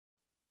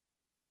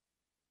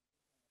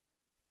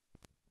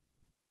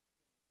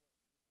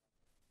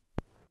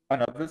I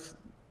know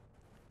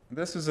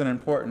this is an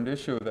important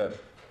issue that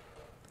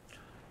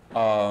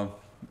uh,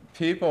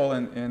 people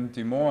in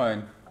Des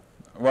Moines,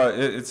 well,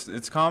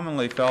 it's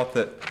commonly felt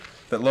that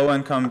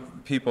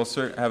low-income people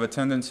have a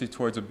tendency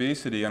towards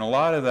obesity, and a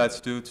lot of that's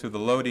due to the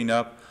loading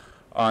up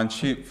on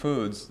cheap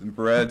foods,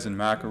 breads and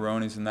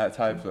macaronis and that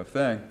type of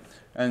thing.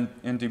 And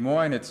in Des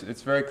Moines,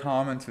 it's very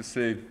common to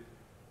see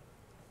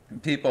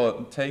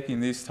people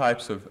taking these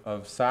types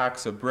of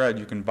sacks of bread.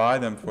 You can buy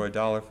them for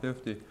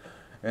 $1.50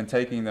 and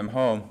taking them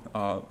home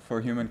for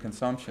human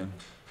consumption.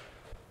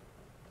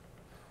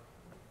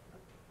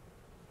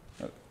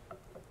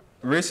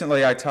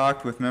 Recently, I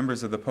talked with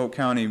members of the Polk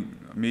County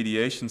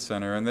Mediation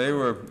Center, and they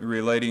were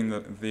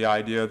relating the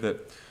idea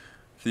that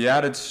the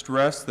added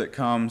stress that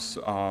comes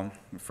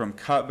from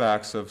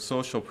cutbacks of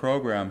social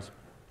programs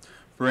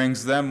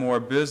brings them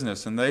more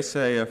business. And they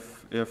say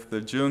if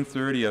the June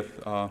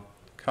 30th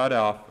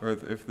cutoff, or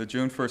if the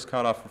June 1st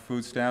cutoff for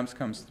food stamps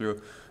comes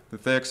through,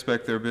 that they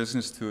expect their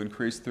business to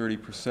increase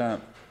 30%.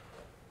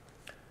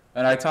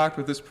 And I talked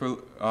with this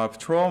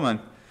patrolman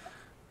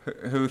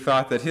who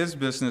thought that his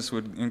business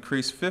would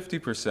increase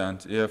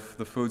 50% if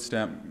the food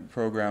stamp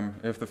program,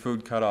 if the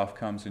food cutoff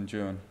comes in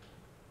June.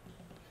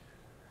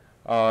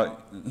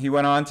 He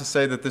went on to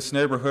say that this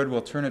neighborhood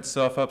will turn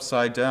itself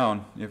upside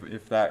down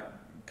if that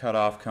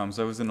cutoff comes.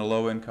 I was in a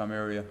low-income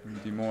area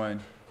in Des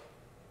Moines.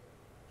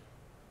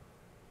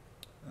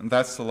 And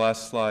that's the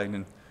last slide.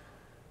 And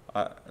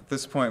at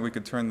this point, we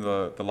could turn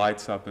the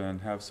lights up and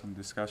have some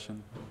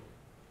discussion.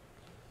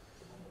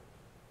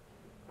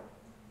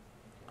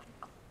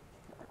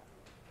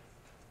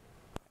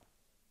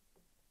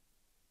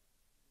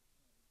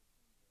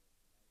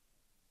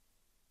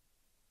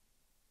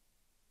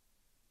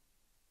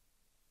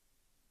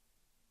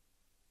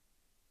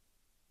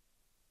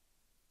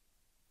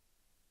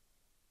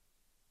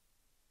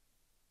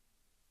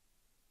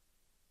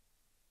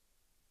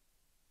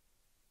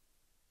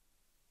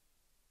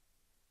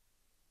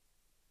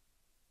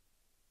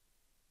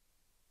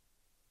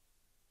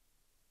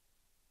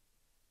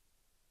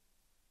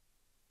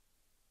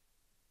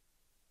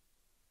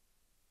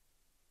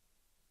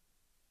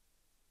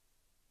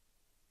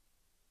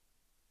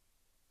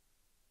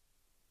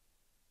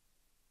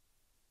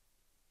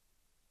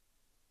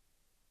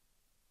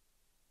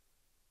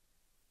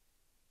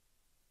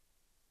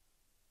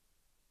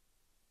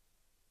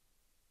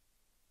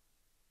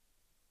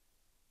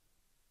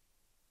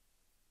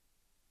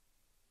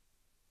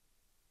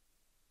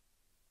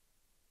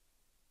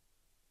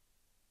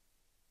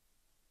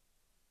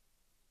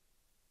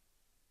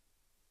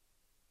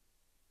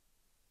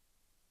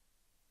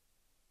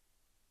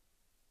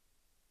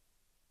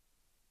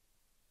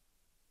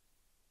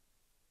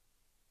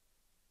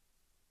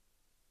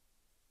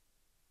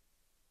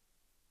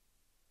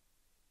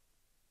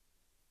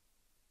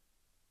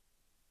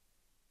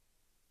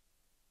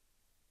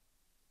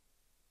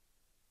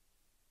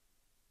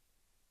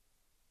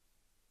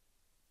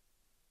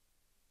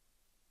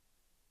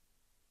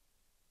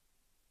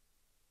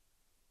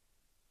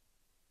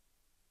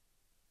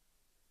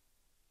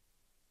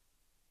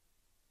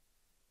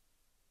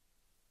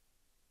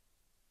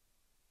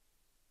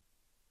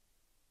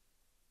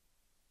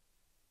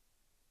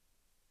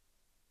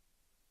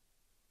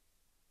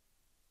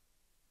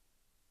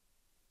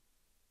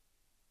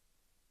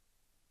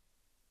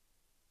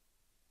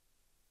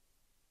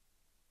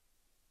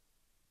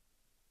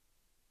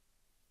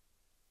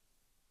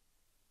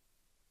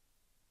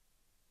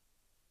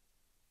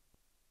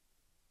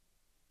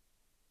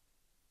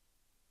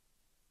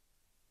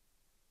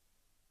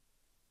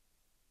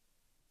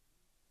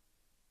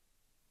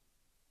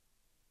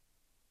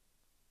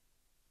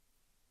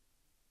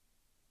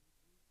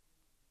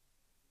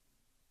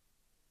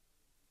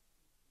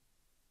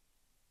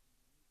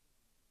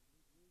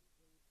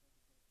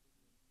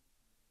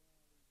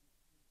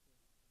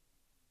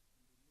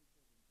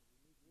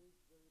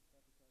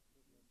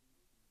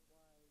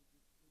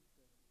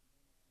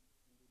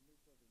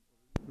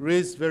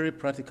 Raise very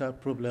practical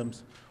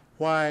problems.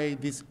 Why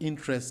this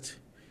interest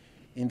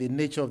in the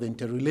nature of the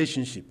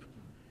interrelationship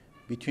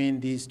between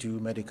these two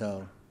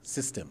medical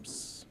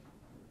systems?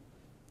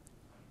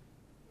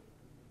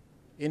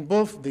 In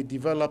both the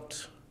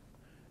developed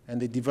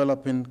and the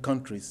developing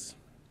countries,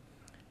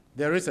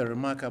 there is a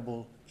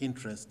remarkable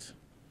interest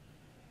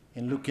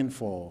in looking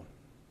for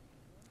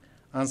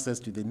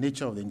answers to the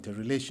nature of the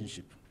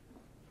interrelationship.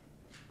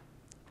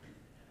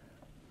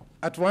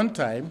 At one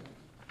time,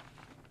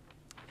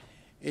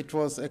 it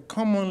was a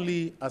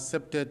commonly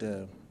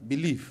accepted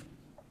belief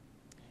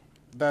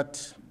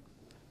that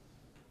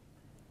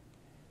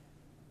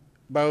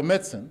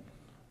biomedicine,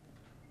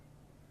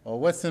 or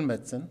Western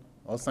medicine,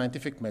 or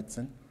scientific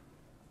medicine,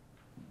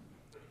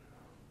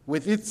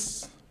 with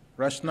its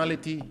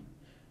rationality,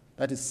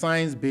 that is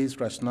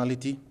science-based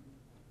rationality,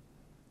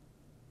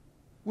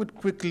 would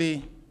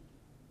quickly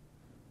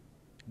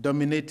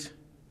dominate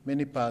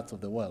many parts of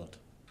the world.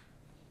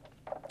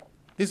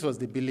 This was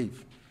the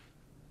belief,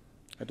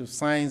 that of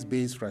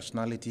science-based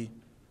rationality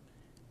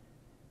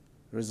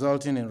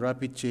resulting in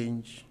rapid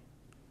change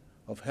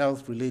of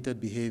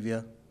health-related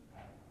behavior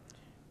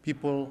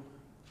people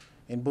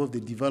in both the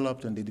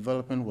developed and the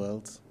developing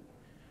worlds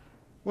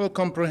will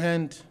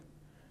comprehend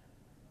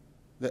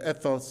the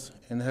ethos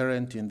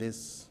inherent in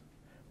these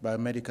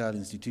biomedical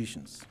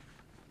institutions.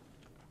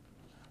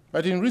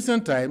 But in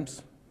recent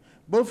times,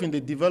 both in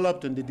the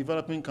developed and the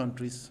developing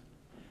countries,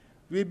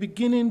 we're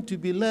beginning to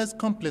be less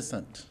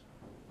complacent.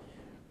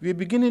 We're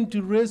beginning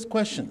to raise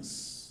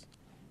questions.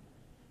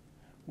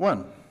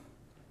 One,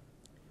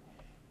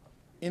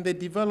 in the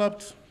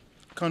developed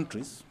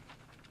countries,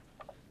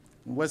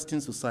 Western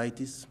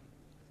societies,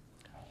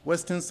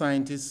 Western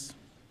scientists,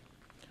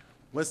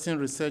 Western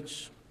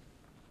research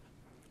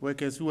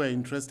workers who are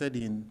interested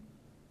in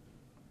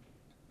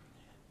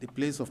the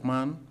place of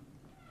man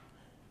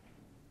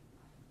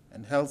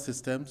and health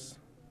systems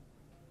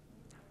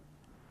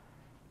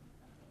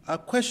are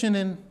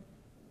questioning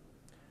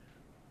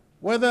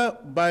whether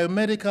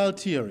biomedical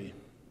theory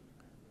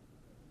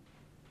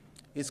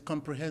is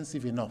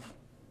comprehensive enough.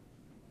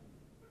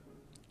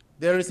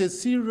 There is a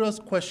serious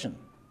question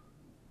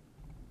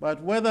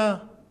about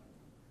whether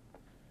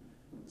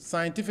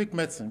scientific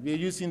medicine, we are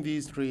using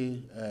these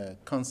three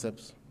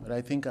concepts, but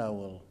I think I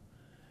will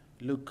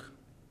look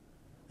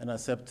and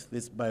accept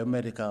this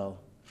biomedical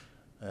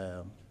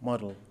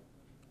model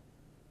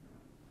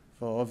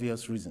for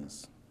obvious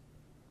reasons,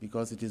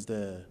 because it is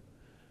the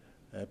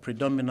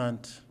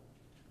predominant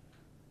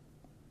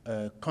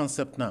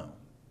concept now.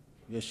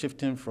 We are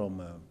shifting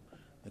from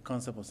the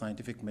concept of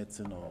scientific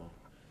medicine or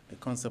the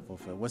concept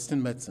of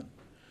Western medicine.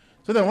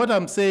 So then what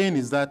I'm saying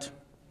is that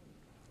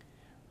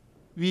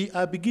we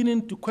are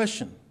beginning to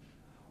question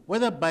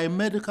whether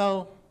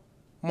biomedical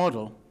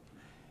model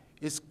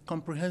is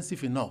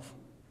comprehensive enough.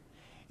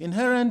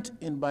 Inherent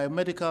in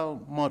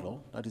biomedical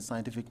model, that is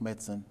scientific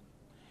medicine,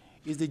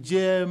 is the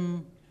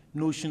germ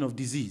notion of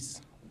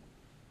disease.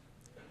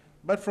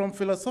 But from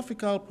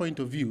philosophical point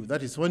of view,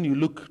 that is when you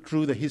look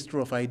through the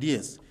history of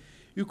ideas,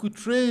 you could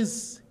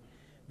trace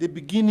the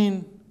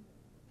beginning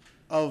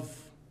of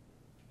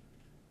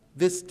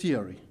this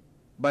theory,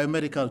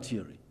 biomedical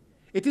theory.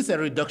 It is a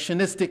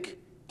reductionistic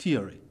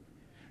theory.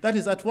 That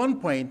is, at one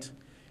point,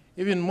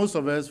 even most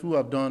of us who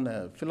have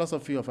done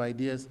philosophy of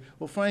ideas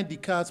will find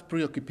Descartes'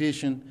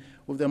 preoccupation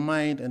with the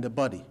mind and the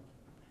body.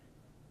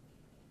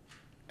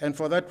 And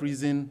for that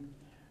reason,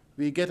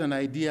 we get an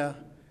idea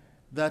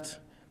that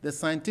the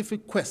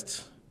scientific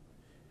quest,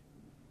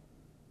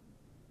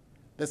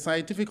 the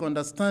scientific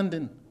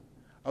understanding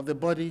of the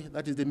body,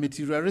 that is the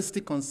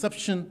materialistic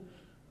conception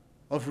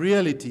of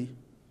reality,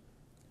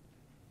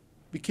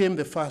 became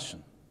the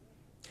fashion.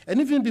 And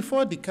even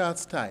before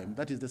Descartes' time,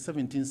 that is the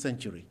 17th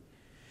century,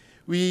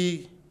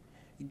 we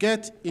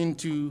get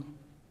into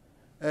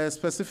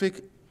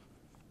specific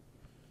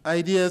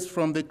ideas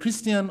from the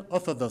Christian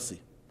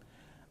orthodoxy.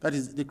 That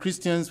is, the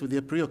Christians with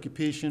their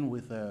preoccupation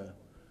with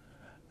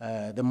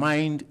the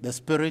mind, the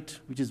spirit,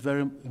 which is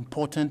very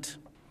important,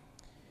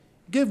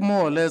 gave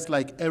more or less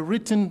like a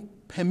written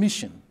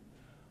permission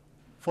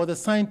for the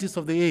scientists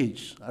of the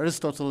age,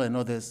 Aristotle and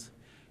others,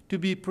 to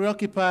be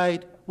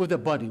preoccupied with the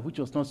body, which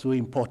was not so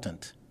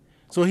important.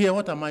 So here,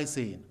 what am I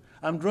saying?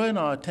 I'm drawing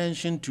our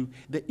attention to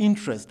the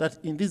interest that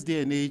in this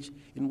day and age,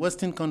 in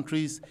Western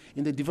countries,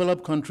 in the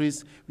developed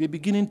countries, we're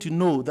beginning to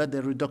know that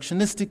the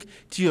reductionistic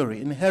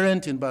theory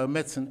inherent in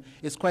biomedicine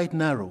is quite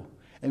narrow,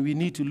 and we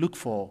need to look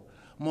for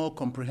more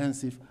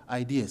comprehensive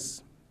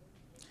ideas.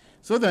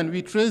 So then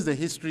we trace the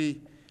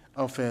history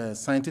of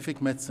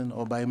scientific medicine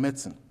or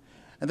biomedicine.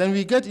 And then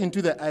we get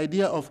into the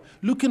idea of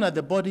looking at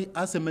the body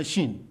as a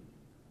machine,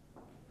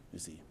 you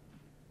see.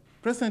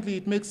 Presently,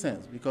 it makes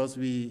sense because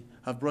we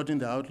have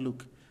broadened the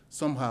outlook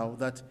somehow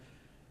that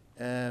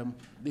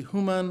the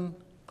human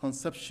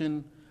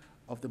conception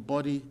of the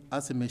body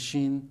as a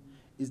machine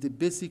is the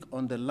basic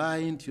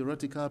underlying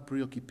theoretical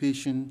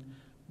preoccupation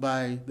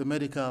by the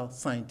medical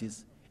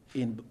scientists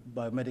in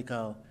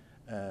biomedical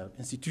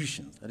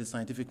institutions, that is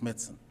scientific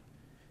medicine.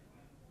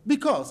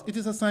 Because it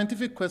is a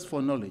scientific quest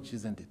for knowledge,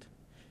 isn't it?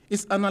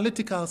 It's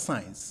analytical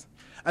science.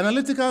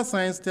 Analytical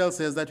science tells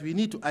us that we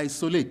need to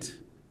isolate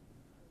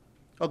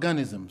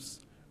organisms.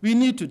 We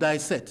need to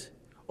dissect,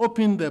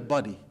 open the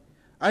body,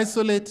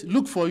 isolate,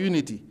 look for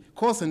unity,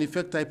 cause and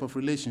effect type of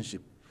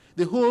relationship.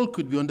 The whole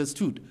could be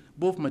understood,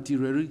 both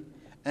materially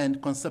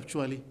and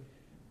conceptually,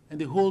 and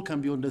the whole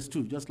can be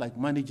understood, just like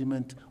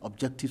management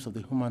objectives of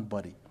the human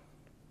body,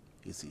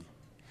 you see.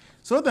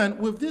 So then,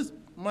 with this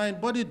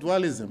mind-body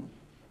dualism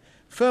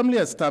firmly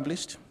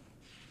established,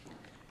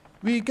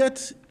 we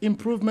get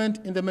improvement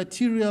in the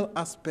material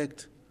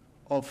aspect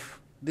of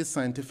this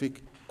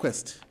scientific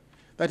quest.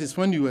 That is,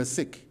 when you are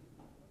sick,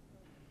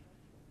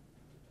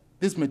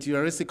 this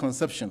materialistic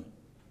conception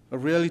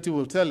of reality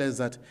will tell us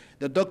that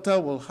the doctor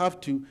will have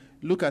to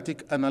look at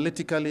it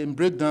analytically and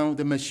break down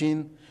the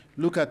machine,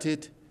 look at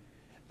it,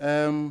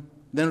 then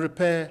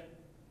repair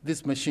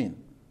this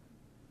machine,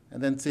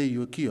 and then say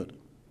you're cured.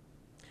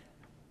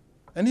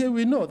 And here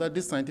we know that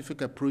this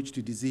scientific approach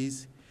to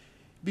disease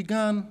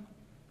began,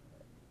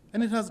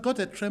 and it has got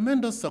a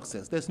tremendous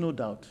success, there's no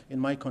doubt, in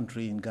my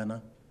country, in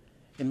Ghana,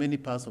 in many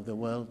parts of the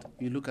world.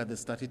 You look at the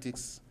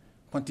statistics,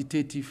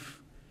 quantitative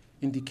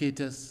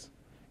indicators,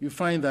 you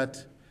find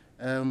that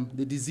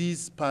the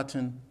disease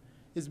pattern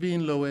is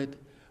being lowered,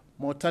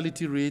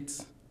 mortality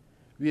rates.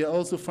 We are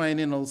also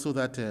finding also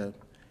that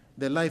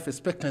the life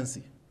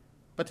expectancy.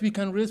 But we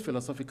can raise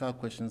philosophical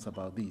questions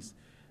about these.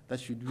 That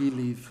should we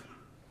live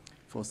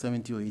for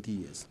 70 or 80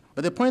 years?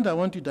 But the point I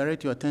want to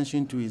direct your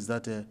attention to is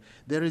that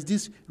there is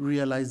this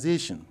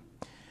realization.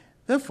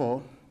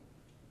 Therefore,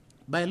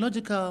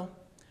 biological,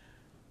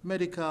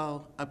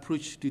 medical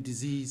approach to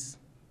disease,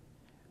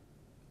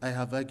 I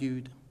have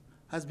argued,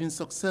 has been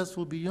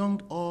successful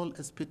beyond all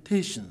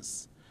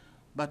expectations.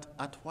 But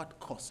at what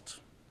cost?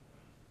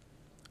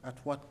 At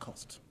what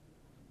cost?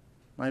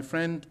 My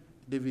friend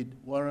David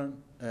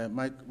Warren,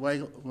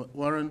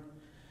 Warren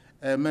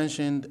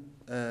mentioned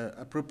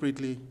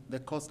appropriately the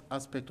cost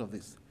aspect of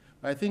this.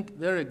 I think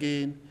there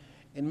again,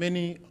 in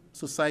many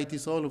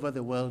societies all over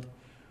the world,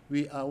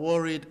 we are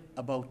worried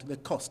about the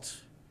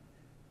cost.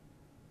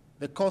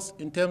 The cost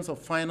in terms of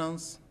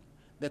finance,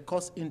 the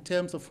cost in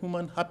terms of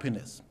human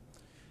happiness.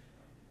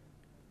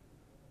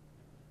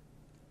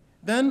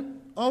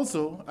 Then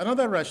also,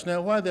 another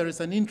rationale why there is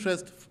an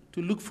interest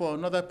to look for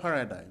another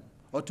paradigm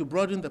or to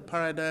broaden the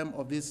paradigm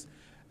of this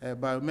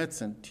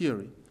biomedicine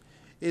theory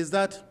is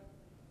that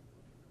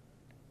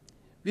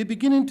we're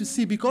beginning to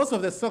see, because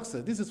of the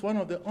success, this is one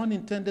of the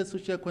unintended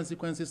social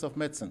consequences of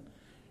medicine.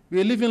 We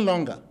are living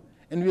longer,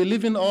 and we are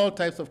living all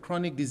types of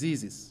chronic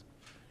diseases.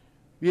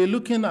 We are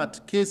looking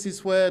at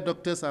cases where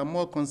doctors are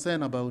more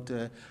concerned about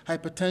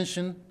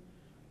hypertension.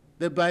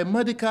 The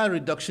biomedical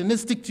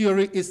reductionistic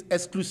theory is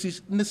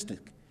exclusionistic.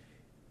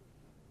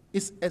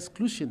 It's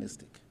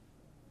exclusionistic.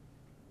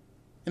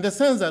 In the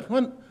sense that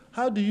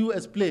how do you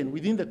explain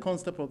within the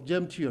concept of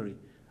germ theory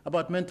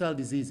about mental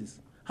diseases?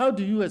 How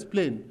do you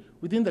explain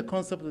within the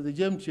concept of the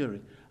germ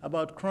theory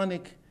about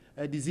chronic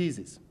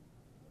diseases?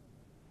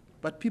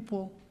 But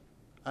people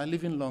are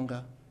living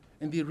longer,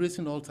 and they're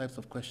raising all types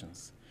of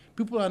questions.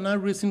 People are now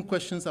raising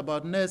questions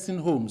about nursing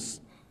homes.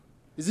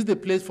 Is it a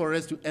place for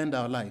us to end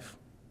our life?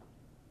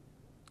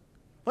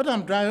 What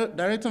I'm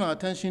directing our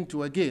attention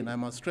to, again, I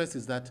must stress,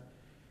 is that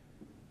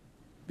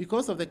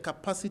because of the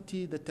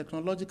capacity, the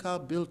technological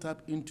built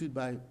up into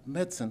by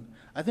medicine,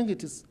 I think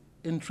it is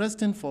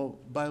interesting for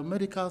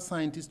biomedical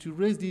scientists to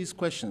raise these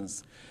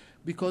questions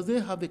because they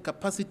have the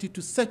capacity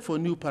to search for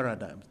new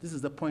paradigms. This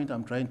is the point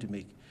I'm trying to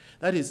make.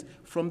 That is,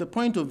 from the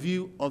point of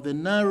view of the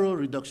narrow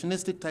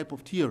reductionistic type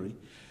of theory,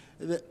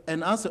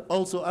 and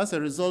also as a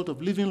result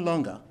of living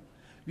longer,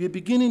 we are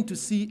beginning to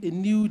see a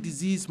new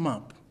disease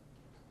map.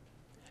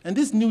 And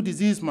this new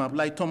disease map,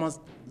 like Thomas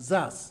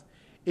Zass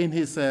in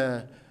his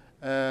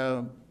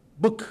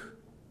book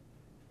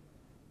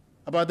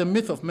about the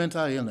myth of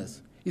mental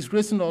illness, is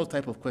raising all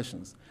types of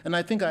questions. And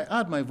I think I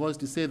add my voice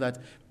to say that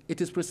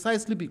it is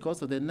precisely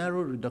because of the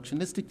narrow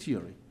reductionistic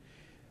theory,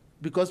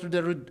 because the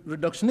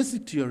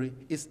reductionistic theory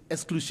is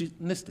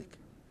exclusionistic.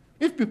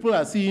 If people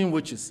are seeing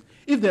witches,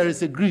 if there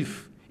is a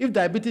grief, if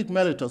diabetic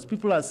mellitus,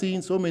 people are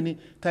seeing so many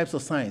types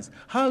of signs,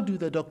 how do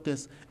the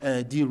doctors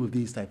deal with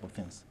these type of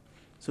things?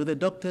 So the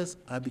doctors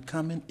are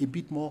becoming a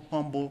bit more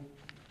humble,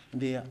 and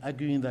they are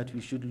arguing that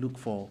we should look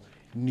for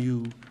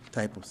new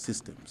type of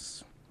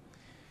systems.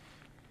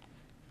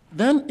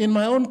 Then in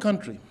my own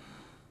country,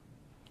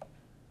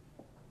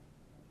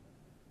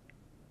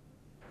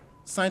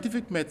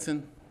 scientific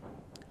medicine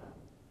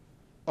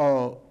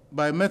or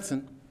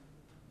biomedicine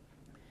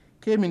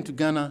came into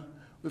Ghana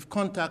with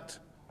contact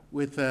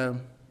with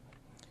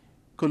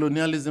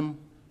colonialism,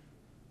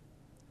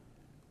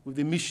 with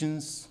the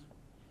missions.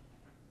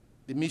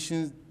 The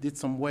missions did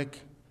some work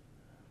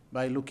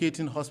by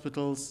locating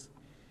hospitals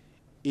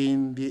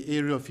in the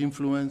area of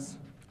influence.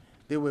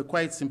 They were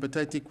quite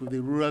sympathetic with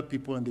the rural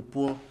people and the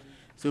poor.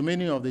 So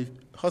many of the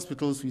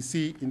hospitals we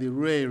see in the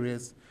rural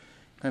areas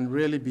can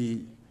really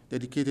be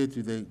dedicated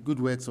to the good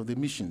works of the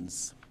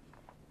missions.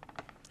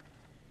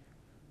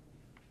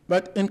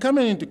 But in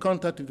coming into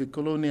contact with the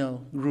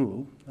colonial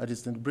rule, that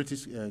is the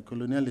British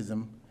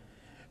colonialism,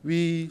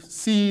 we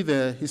see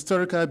the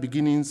historical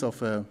beginnings of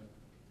the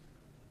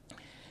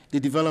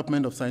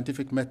development of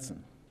scientific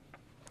medicine.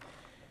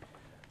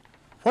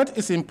 What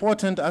is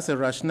important as a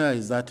rationale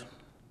is that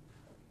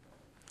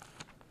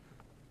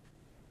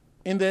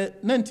in the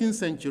 19th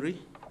century,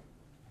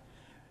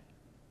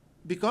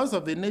 because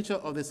of the nature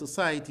of the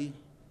society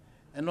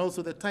and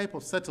also the type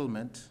of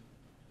settlement,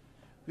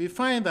 we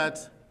find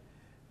that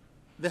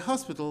the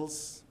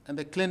hospitals and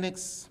the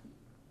clinics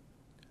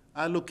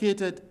are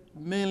located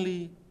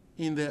mainly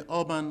in the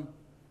urban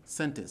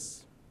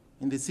centers,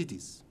 in the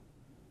cities.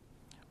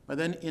 But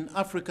then in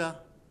Africa,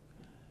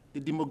 the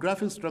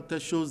demographic structure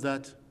shows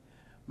that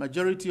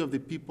majority of the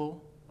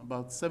people,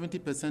 about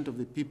 70% of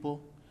the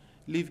people,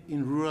 live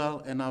in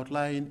rural and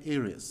outlying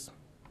areas.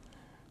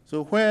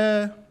 So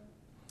where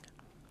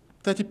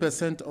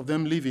 30% of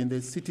them live in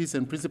the cities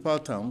and principal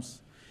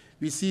towns,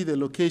 we see the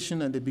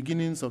location and the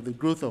beginnings of the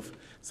growth of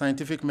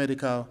scientific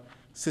medical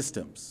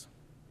systems.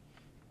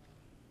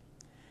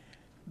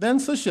 Then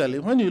socially,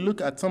 when you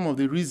look at some of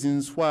the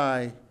reasons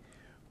why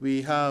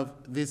we have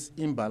this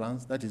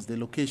imbalance, that is the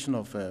location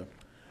of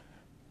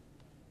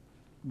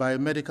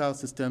biomedical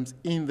systems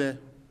in the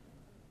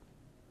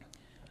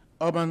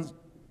urban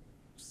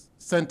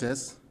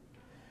centers,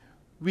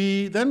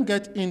 we then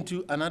get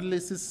into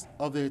analysis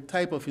of the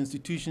type of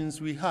institutions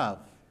we have.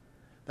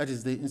 That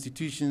is the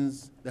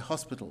institutions, the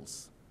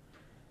hospitals.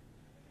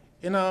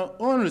 In our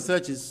own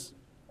researches,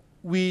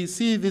 we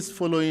see this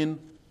following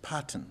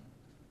pattern,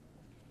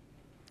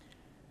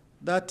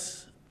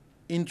 that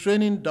in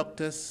training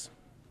doctors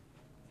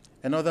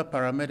and other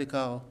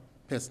paramedical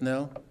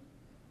personnel,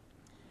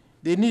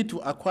 they need to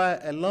acquire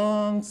a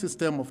long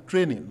system of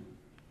training.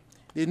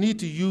 They need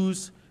to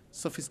use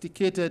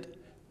sophisticated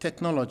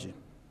technology.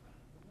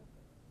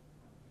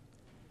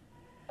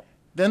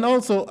 Then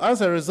also, as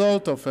a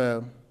result of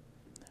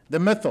the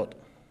method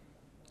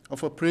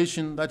of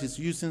operation that is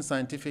using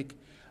scientific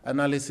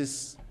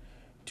analysis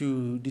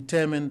to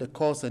determine the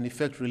cause and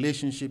effect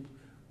relationship,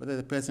 whether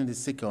the person is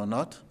sick or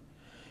not,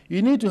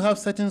 you need to have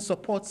certain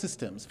support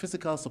systems,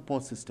 physical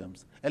support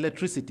systems,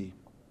 electricity,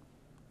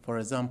 for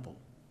example.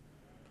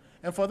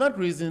 And for that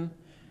reason,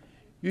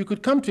 you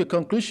could come to a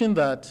conclusion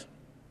that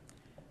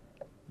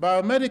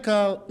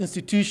biomedical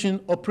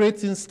institution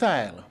operates in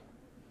style.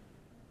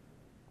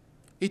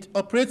 It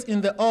operates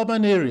in the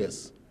urban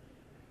areas.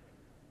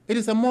 It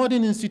is a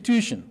modern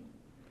institution.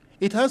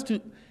 It has to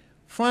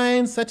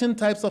find certain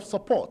types of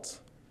support.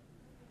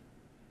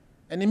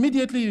 And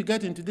immediately you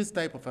get into this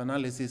type of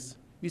analysis,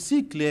 we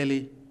see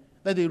clearly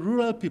that the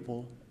rural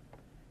people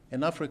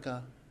in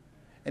Africa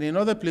and in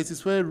other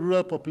places where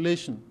rural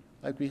population,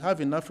 like we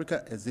have in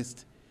Africa,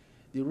 exist,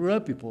 the rural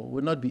people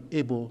will not be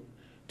able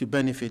to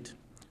benefit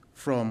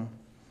from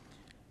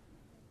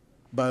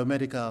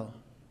biomedical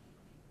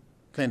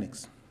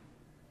clinics.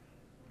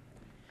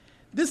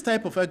 This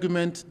type of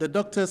argument the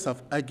doctors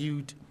have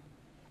argued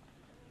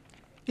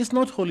is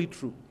not wholly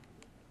true.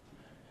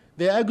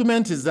 The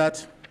argument is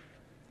that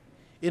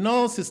in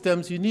all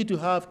systems you need to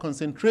have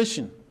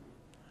concentration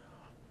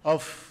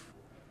of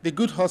the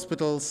good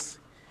hospitals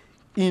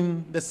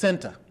in the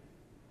center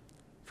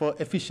for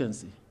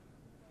efficiency,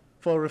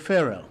 for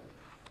referral.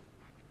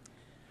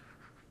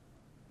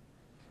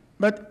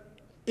 But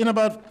in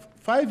about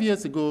 6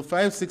 years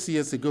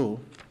ago,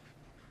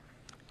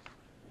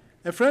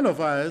 a friend of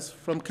ours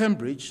from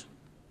Cambridge,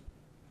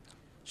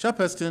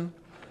 Shepperson,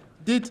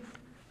 did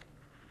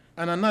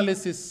an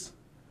analysis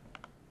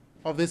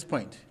of this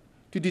point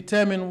to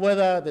determine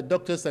whether the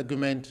doctor's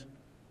argument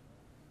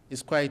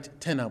is quite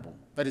tenable.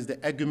 That is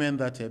the argument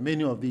that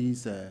many of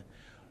these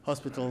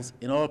hospitals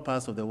in all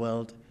parts of the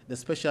world, the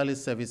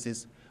specialist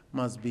services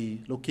must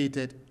be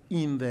located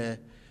in the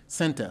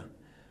center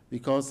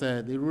because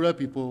the rural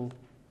people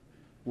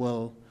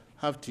will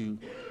have to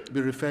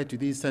be referred to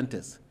these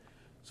centers.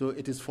 So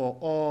it is for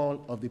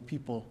all of the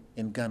people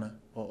in Ghana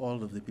or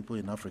all of the people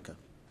in Africa.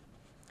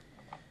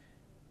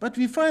 But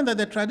we find that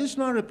the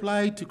traditional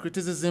reply to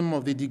criticism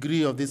of the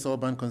degree of this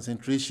urban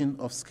concentration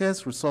of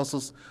scarce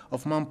resources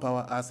of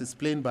manpower, as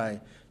explained by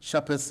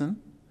Shepperson,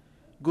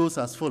 goes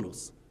as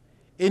follows.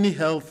 Any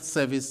health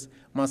service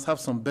must have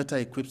some better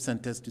equipped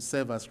centers to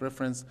serve as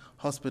reference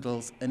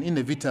hospitals, and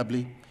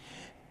inevitably,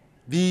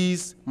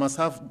 these must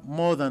have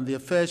more than their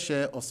fair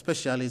share of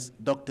specialists,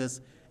 doctors,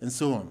 and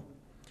so on.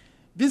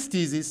 This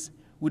thesis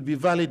would be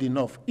valid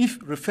enough if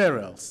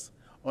referrals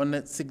on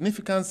a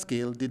significant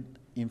scale did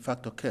in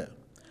fact occur.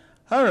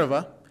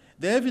 However,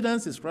 the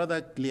evidence is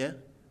rather clear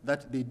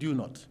that they do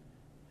not.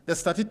 The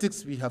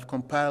statistics we have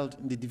compiled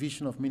in the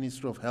Division of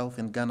Ministry of Health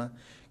in Ghana,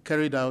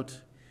 carried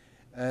out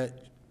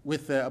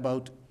with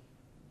about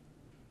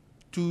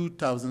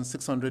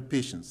 2,600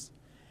 patients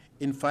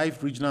in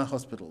 5 regional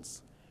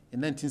hospitals in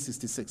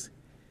 1966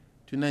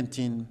 to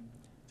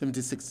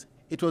 1976.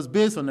 It was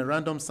based on a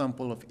random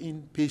sample of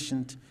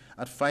inpatient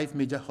at 5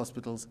 major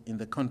hospitals in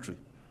the country.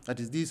 That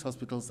is, these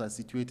hospitals are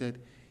situated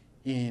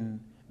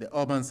in the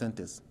urban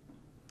centers.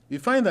 We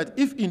find that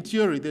if, in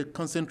theory, the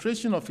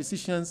concentration of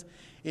physicians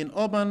in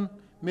urban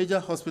major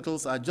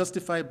hospitals are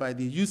justified by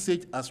the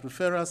usage as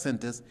referral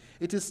centers,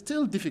 it is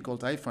still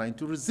difficult, I find,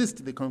 to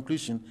resist the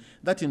conclusion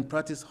that in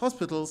practice,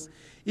 hospitals,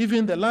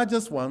 even the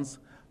largest ones,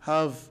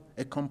 have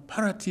a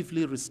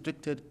comparatively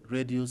restricted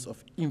radius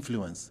of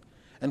influence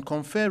and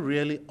confer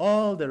really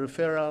all the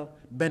referral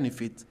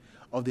benefits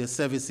of their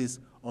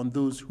services on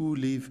those who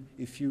live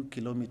a few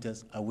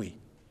kilometers away.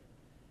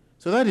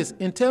 So that is,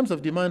 in terms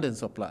of demand and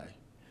supply,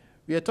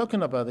 we are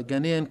talking about the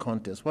Ghanaian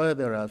context, where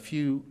there are a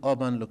few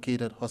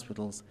urban-located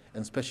hospitals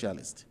and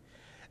specialists.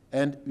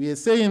 And we are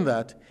saying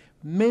that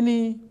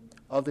many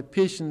of the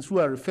patients who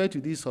are referred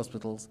to these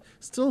hospitals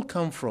still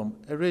come from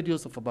a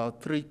radius of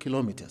about 3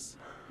 kilometers.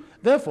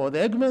 Therefore,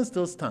 the argument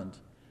still stands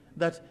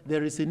that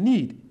there is a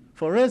need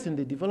for us in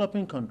the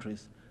developing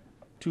countries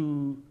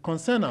to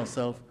concern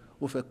ourselves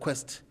with a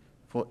quest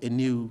for a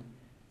new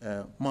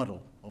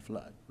model of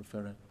life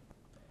referral.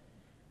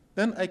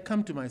 Then I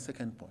come to my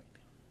second point.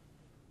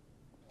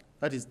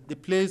 That is the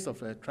place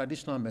of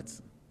traditional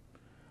medicine.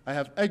 I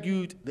have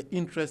argued the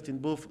interest in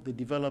both the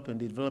developed and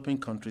the developing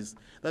countries,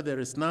 that there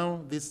is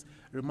now this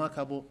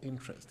remarkable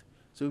interest.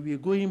 So we are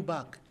going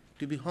back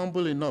to be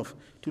humble enough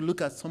to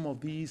look at some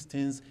of these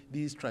things,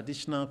 these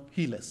traditional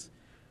healers,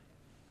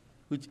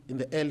 which in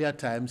the earlier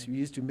times we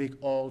used to make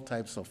all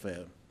types of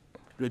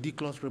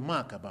ridiculous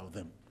remark about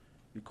them.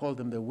 We call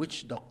them the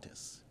witch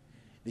doctors,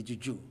 the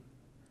juju.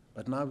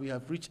 But now we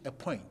have reached a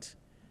point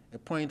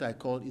I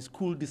call is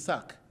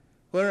cul-de-sac.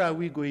 Where are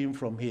we going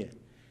from here?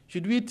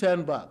 Should we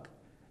turn back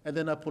and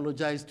then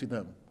apologize to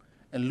them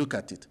and look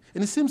at it?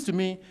 And it seems to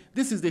me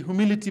this is the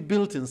humility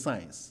built in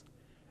science.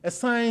 A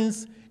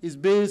science is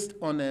based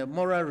on a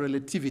moral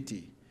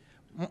relativity.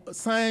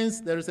 Science,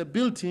 there is a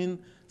built-in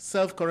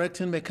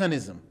self-correcting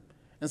mechanism.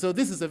 And so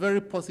this is a very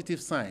positive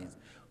science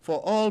for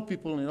all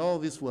people in all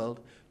this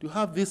world to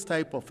have this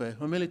type of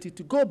humility,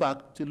 to go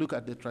back to look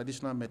at the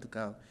traditional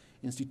medical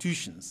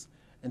institutions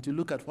and to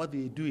look at what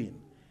they're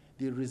doing,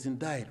 their reason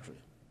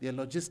dietary, their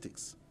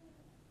logistics.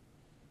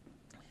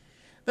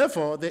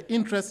 Therefore, the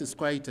interest is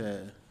quite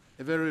a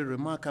very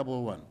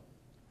remarkable one.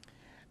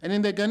 And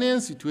in the Ghanaian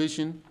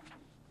situation,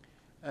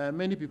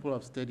 many people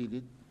have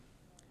studied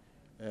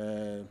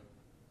it.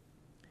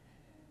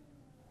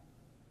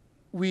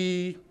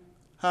 We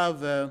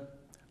have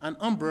an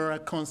umbrella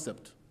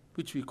concept,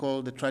 which we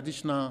call the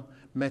traditional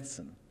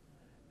medicine.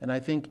 And I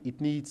think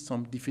it needs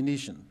some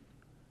definition.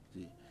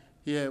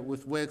 Here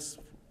with works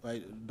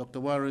by Dr.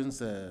 Warren's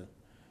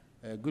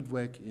good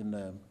work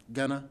in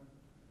Ghana,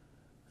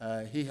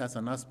 he has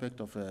an aspect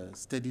of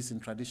studies in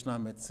traditional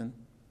medicine.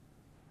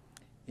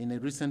 In a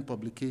recent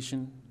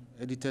publication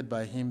edited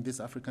by him, This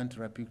African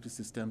Therapeutic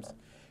Systems,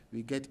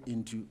 we get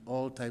into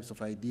all types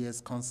of ideas,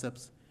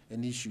 concepts,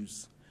 and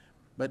issues.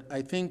 But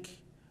I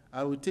think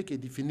I will take a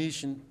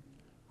definition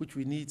which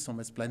we need some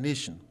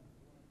explanation.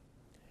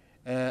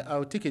 I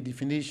will take a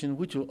definition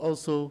which will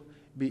also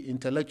be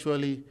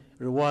intellectually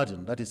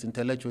rewarding, that is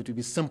intellectual, to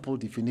be simple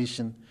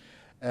definition.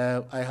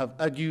 I have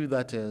argued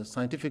that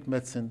scientific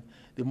medicine,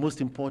 the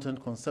most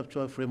important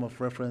conceptual frame of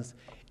reference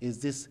is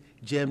this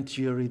germ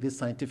theory, this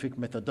scientific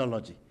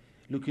methodology,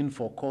 looking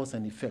for cause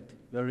and effect,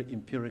 very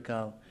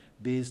empirical,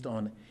 based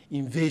on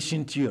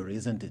invasion theory,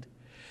 isn't it?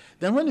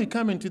 Then when we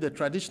come into the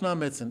traditional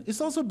medicine,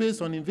 it's also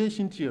based on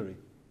invasion theory.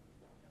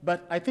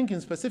 But I think in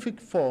specific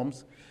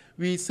forms,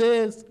 we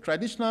say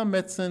traditional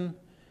medicine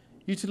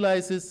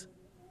utilizes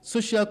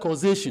social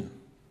causation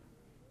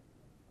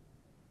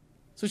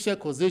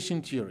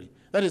theory.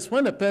 That is,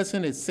 when a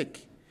person is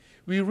sick,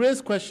 we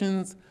raise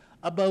questions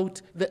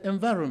about the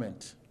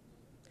environment,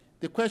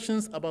 the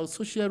questions about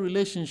social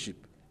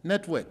relationship,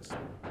 networks.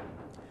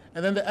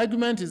 And then the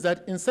argument is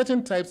that in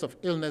certain types of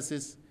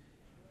illnesses,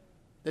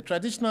 the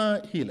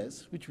traditional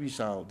healers, which we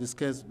shall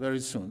discuss very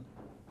soon,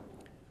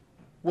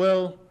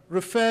 will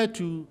refer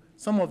to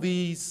some of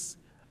these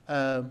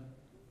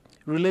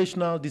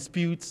relational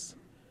disputes,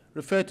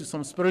 refer to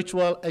some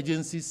spiritual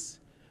agencies,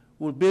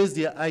 will base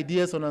their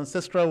ideas on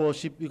ancestral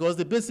worship, because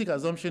the basic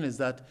assumption is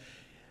that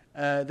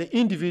the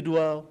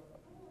individual,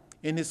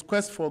 in his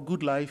quest for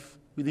good life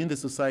within the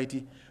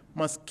society,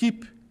 must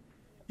keep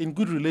in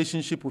good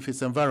relationship with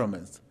his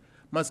environment,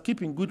 must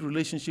keep in good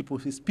relationship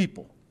with his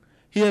people.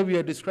 Here we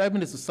are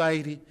describing a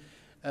society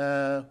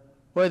where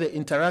the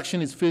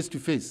interaction is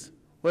face-to-face,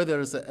 where there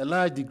is a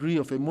large degree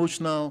of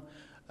emotional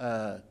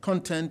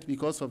content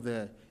because of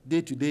the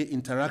day-to-day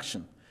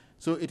interaction.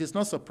 So it is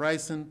not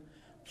surprising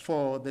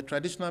for the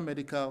traditional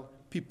medical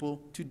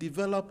people to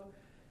develop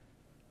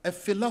a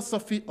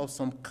philosophy of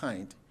some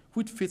kind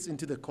which fits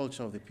into the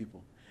culture of the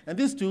people. And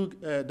this too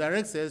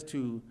directs us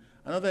to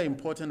another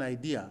important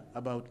idea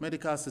about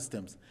medical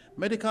systems.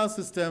 Medical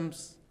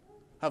systems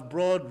have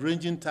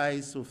broad-ranging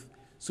ties with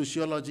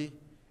sociology.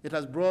 It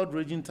has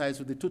broad-ranging ties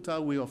with the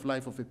total way of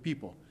life of a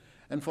people.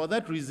 And for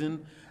that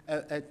reason,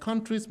 a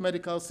country's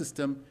medical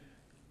system,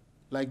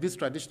 like this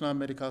traditional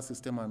medical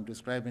system I'm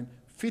describing,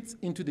 fits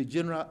into the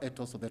general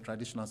ethos of the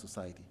traditional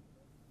society.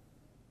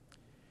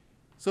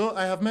 So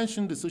I have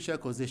mentioned the social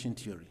causation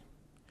theory.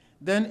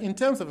 Then in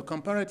terms of a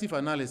comparative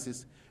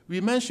analysis, we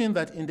mentioned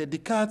that in the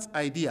Descartes'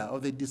 idea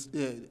of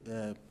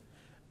the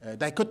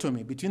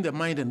dichotomy between the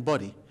mind and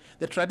body,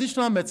 the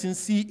traditional medicine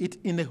see it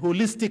in a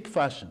holistic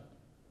fashion.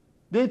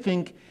 They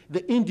think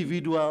the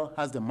individual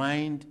has the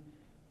mind.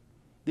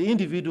 The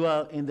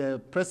individual in the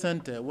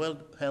present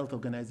World Health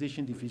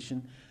Organization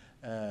definition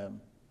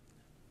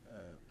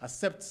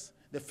accepts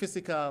the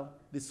physical,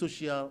 the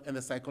social, and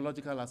the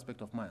psychological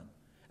aspect of man.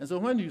 And so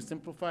when you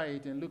simplify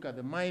it and look at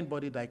the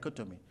mind-body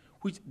dichotomy,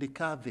 which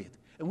Descartes did,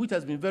 and which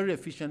has been very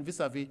efficient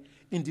vis-a-vis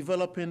in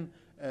developing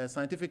a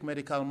scientific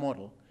medical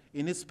model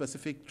in its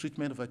specific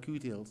treatment of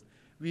acute ills,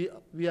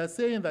 we are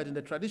saying that in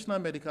the traditional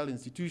medical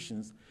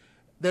institutions,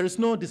 there is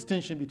no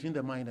distinction between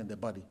the mind and the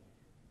body,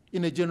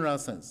 in a general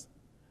sense.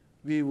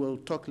 We will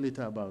talk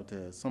later about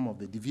some of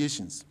the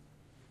deviations.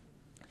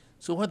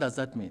 So what does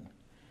that mean?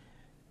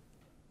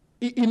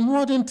 In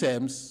modern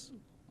terms,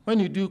 when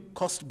you do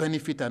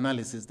cost-benefit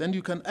analysis, then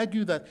you can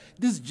argue that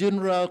this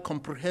general,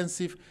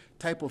 comprehensive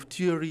type of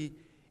theory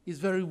is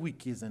very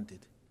weak, isn't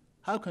it?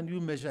 How can you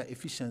measure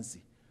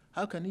efficiency?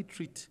 How can you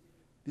treat?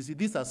 You see,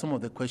 these are some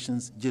of the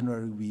questions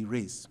generally we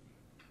raise.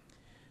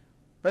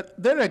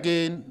 But there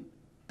again,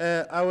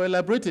 I will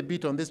elaborate a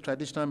bit on this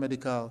traditional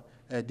medical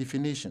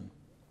definition.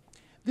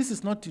 This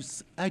is not to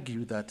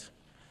argue that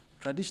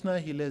traditional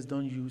healers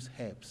don't use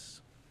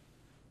herbs.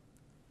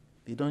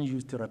 They don't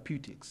use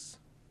therapeutics.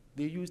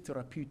 They use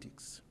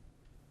therapeutics.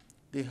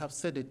 They have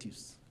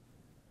sedatives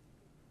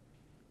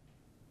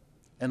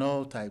and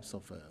all types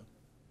of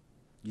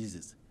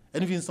diseases.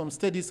 And even some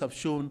studies have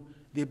shown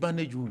they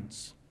bandage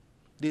wounds,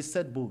 they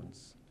set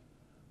bones.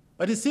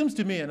 But it seems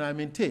to me, and I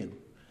maintain,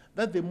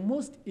 that the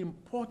most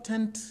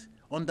important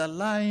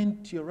underlying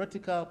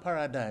theoretical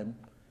paradigm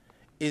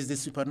is the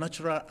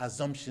supernatural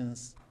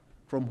assumptions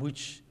from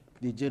which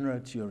the general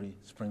theory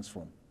springs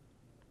from.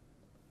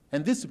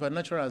 And these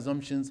supernatural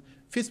assumptions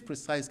fit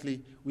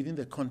precisely within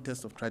the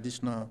context of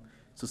traditional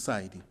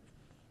society.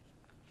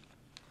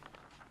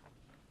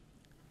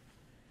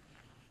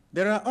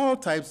 There are all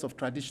types of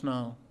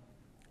traditional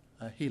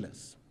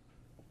healers.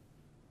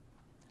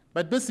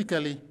 But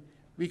basically,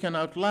 we can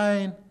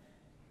outline,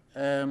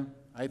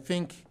 I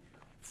think,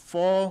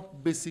 4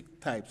 basic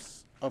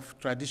types of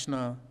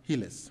traditional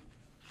healers.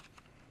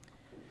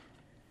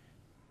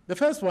 The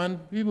first one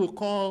we will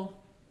call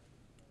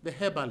the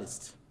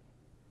herbalist.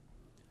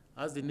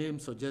 As the name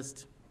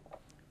suggests,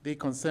 they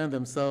concern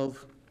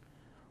themselves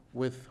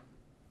with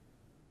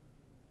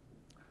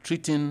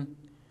treating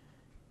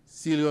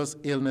serious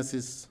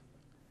illnesses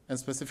and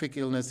specific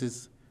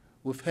illnesses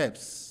with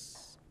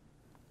herbs.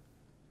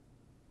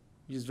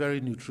 It's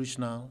very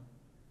nutritional,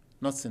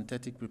 not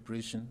synthetic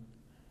preparation.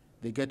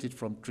 They get it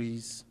from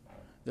trees.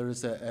 There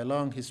is a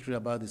long history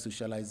about the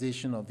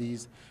socialization of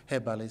these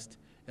herbalists.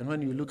 And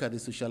when you look at the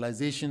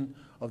socialization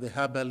of the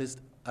herbalist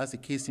as a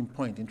case in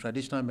point in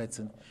traditional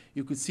medicine,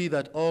 you could see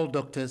that all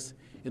doctors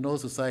in all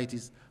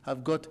societies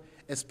have got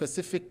a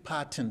specific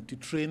pattern to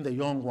train the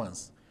young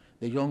ones,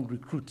 the young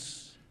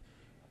recruits.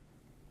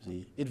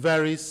 See, it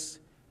varies.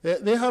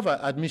 They have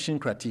admission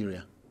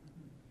criteria.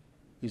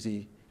 You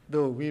see,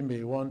 though we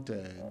may want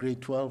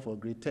grade 12 or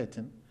grade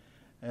 13,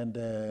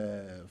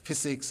 and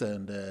physics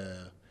and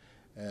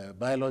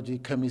biology,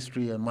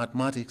 chemistry, and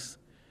mathematics,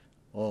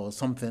 or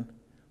something,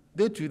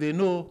 they too, they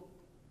know,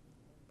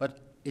 but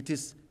it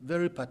is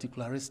very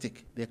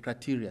particularistic, their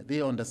criteria.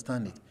 They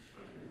understand it.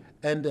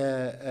 And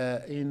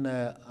in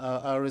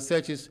our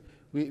researches,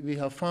 we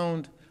have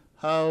found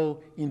how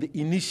in the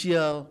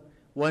initial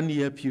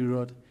 1-year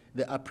period,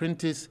 the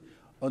apprentice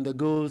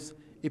undergoes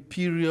a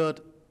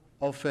period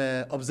of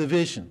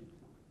observation,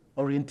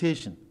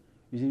 orientation.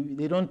 You see,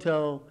 they don't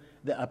tell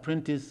the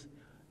apprentice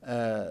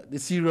the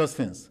serious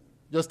things,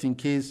 just in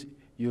case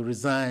you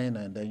resign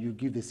and you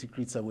give the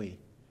secrets away.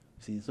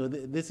 See, so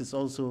this is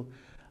also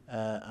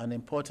an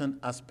important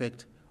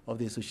aspect of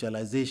the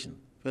socialization.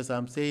 First,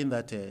 I'm saying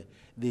that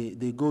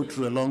they go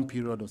through a long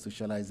period of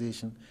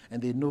socialization,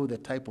 and they know the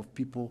type of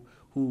people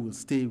who will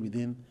stay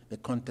within the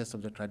context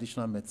of the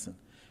traditional medicine.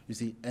 You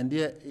see, and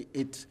there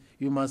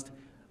you must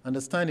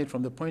understand it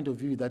from the point of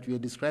view that we are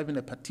describing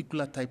a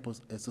particular type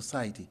of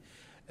society.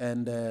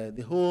 And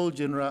the whole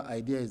general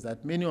idea is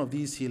that many of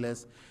these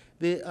healers,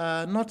 they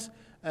are not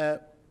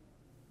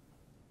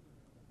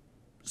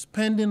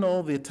spending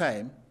all their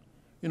time,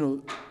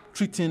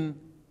 treating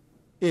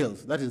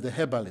ills. That is the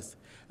herbalist.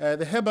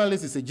 The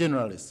herbalist is a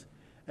generalist.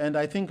 And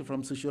I think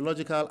from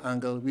sociological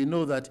angle, we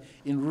know that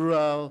in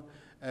rural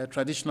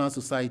traditional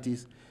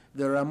societies,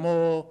 there are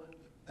more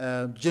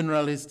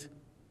generalists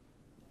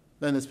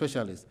than the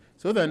specialists.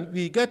 So then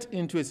we get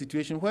into a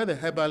situation where the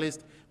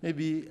herbalist may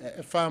be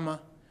a farmer,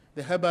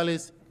 the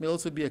herbalist may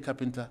also be a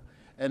carpenter,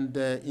 and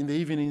in the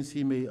evenings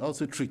he may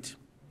also treat.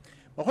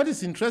 But what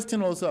is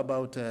interesting also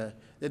about the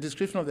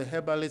description of the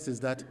herbalist is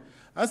that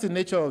as the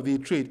nature of the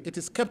trade, it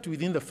is kept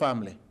within the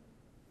family,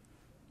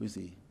 you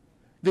see.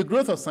 The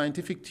growth of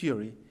scientific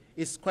theory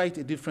is quite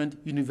a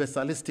different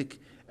universalistic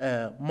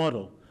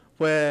model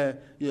where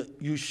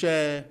you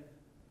share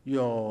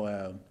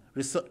your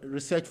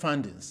research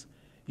findings.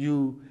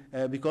 You,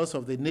 because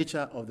of the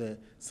nature of the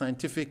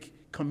scientific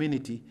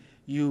community,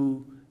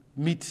 you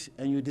meet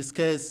and you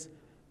discuss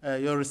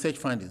your research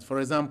findings. For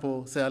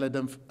example, say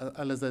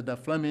Alexander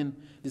Fleming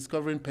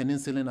discovering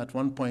penicillin at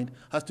one point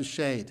has to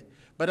share it.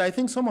 But I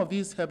think some of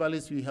these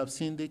herbalists we have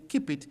seen, they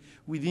keep it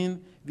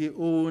within their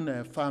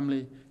own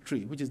family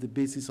tree, which is the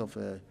basis of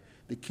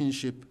the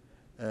kinship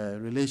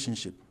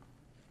relationship.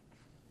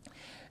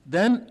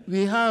 Then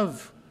we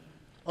have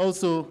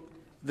also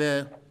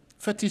the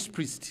fetish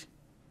priest.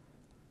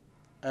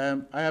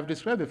 I have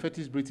described the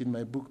fetish priest in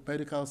my book,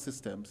 Medical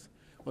Systems,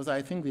 because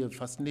I think they're a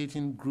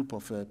fascinating group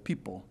of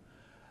people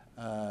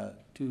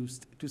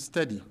to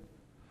study.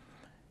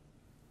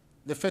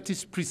 The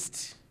fetish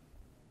priest,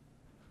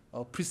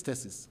 or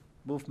priestesses,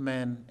 both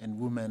men and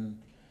women,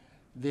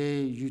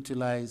 they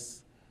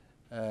utilize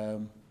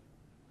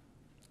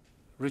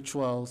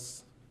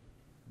rituals,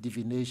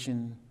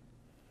 divination.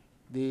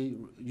 They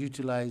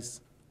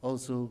utilize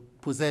also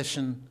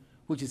possession,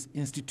 which is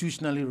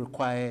institutionally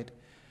required.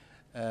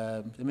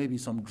 There may be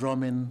some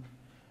drumming,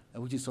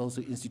 which is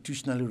also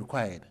institutionally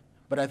required.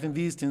 But I think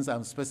these things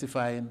I'm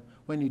specifying,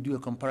 when you do a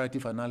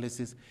comparative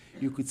analysis,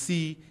 you could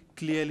see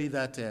clearly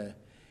that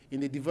in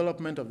the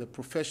development of the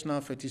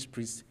professional fetish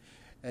priest,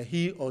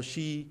 he or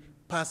she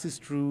passes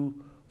through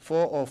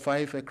 4 or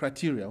 5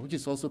 criteria, which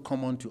is also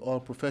common to all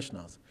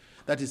professionals.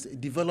 That is,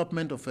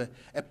 development of a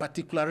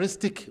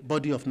particularistic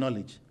body of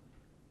knowledge.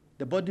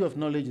 The body of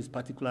knowledge is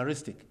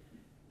particularistic,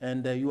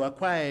 and you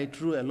acquire it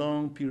through a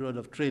long period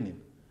of training,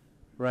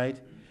 right?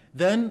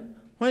 Then,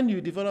 when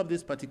you develop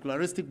this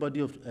particularistic body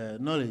of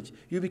knowledge,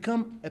 you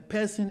become a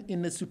person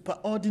in a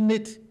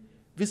superordinate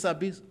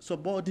vis-a-vis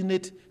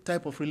subordinate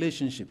type of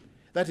relationship.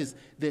 That is,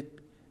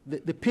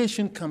 the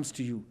patient comes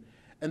to you,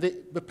 and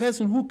the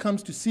person who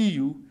comes to see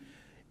you,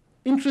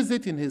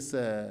 interested in his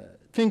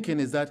thinking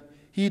is that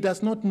he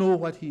does not know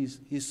what he's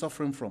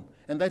suffering from,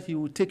 and that he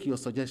will take your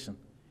suggestion.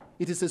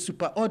 It is a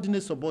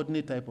superordinate,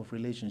 subordinate type of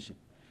relationship.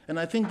 And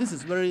I think this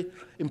is very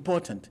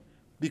important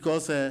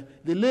because the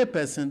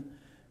layperson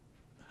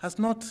has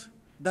not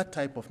that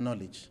type of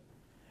knowledge.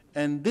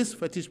 And this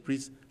fetish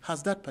priest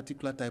has that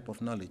particular type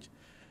of knowledge.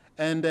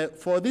 And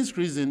for this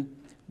reason,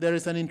 there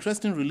is an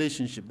interesting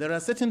relationship. There are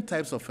certain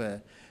types of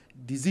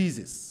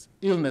diseases,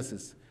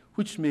 illnesses,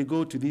 which may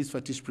go to these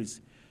fetish priests.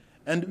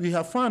 And we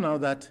have found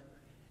out that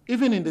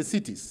even in the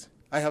cities,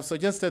 I have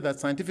suggested that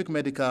scientific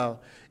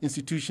medical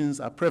institutions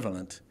are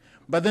prevalent.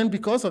 But then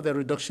because of the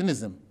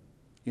reductionism,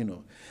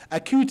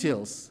 acute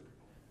ills,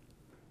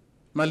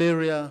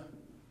 malaria,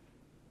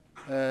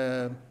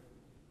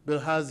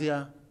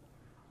 bilharzia,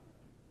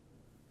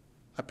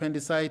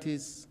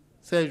 appendicitis,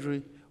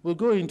 surgery, will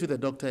go into the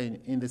doctor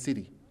in the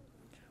city.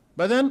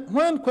 But then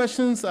when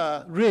questions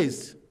are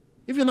raised,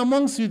 even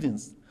among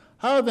students,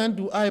 how then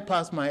do I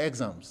pass my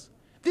exams?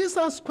 These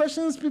are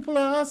questions people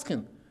are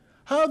asking.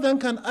 How then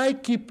can I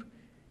keep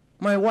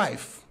my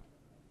wife?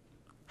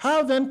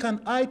 How then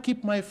can I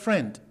keep my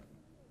friend?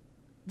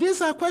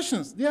 These are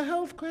questions. They are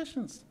health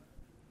questions.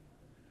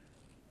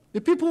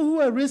 The people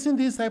who are raising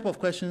these type of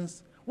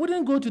questions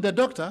wouldn't go to the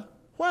doctor.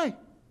 Why?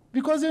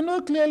 Because they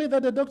know clearly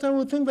that the doctor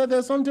will think that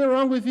there's something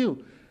wrong with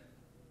you.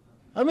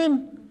 I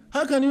mean,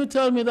 how can you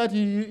tell me that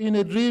in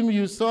a dream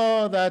you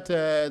saw that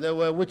there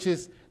were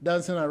witches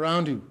dancing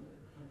around you?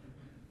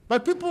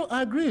 But people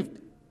are grieved.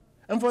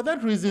 And for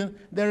that reason,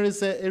 there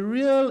is a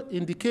real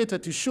indicator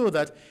to show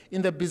that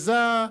in the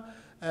bizarre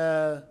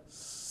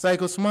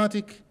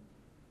psychosomatic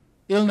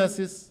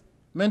illnesses,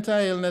 mental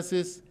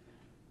illnesses,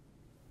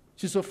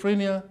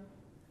 schizophrenia,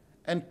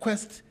 and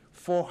quest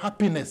for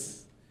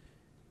happiness,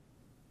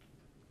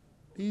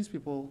 these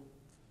people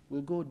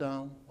will go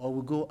down or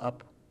will go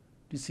up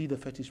to see the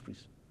fetish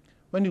priest.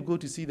 When you go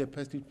to see the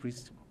fetish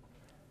priest,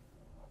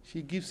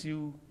 she gives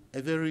you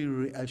a very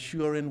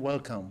reassuring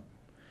welcome.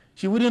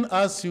 She wouldn't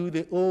ask you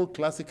the old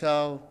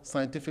classical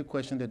scientific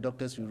question the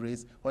doctors will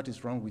raise, what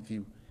is wrong with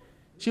you?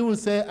 She will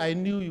say, I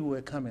knew you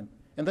were coming.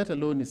 And that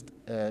alone is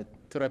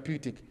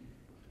therapeutic.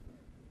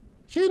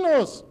 She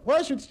knows.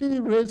 Why should she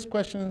raise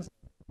questions?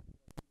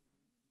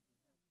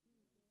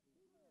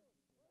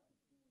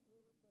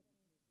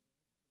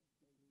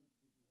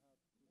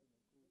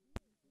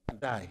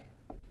 Die.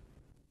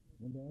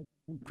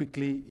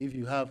 Quickly, if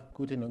you have,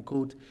 quote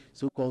unquote,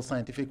 so-called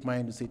scientific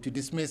mind, to say, to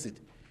dismiss it.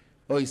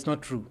 Oh, it's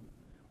not true.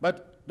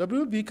 But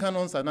W.B.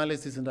 Cannon's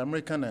analysis in the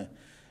American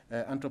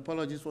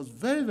anthropologist was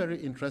very, very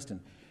interesting.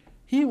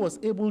 He was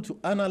able to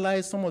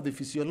analyze some of the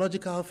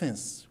physiological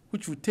things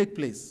which would take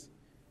place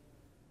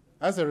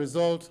as a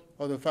result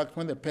of the fact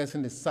when the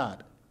person is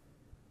sad,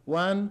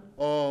 one,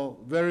 or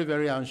very,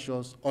 very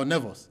anxious, or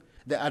nervous.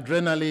 The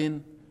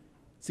adrenaline,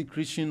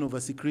 secretion over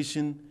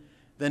secretion,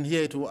 then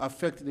here it will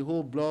affect the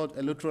whole blood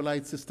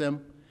electrolyte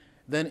system.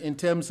 Then in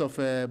terms of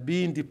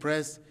being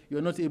depressed,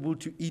 you're not able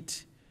to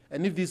eat.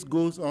 And if this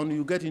goes on,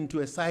 you get into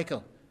a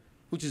cycle,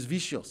 which is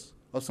vicious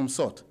of some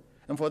sort.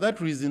 And for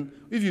that reason,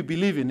 if you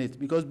believe in it,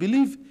 because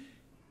belief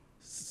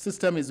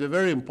system is a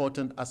very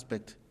important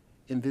aspect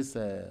in this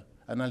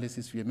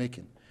analysis we are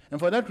making. And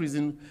for that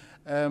reason,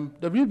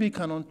 W.B.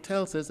 Cannon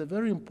tells us a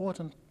very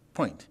important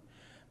point.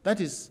 That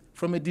is,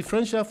 from a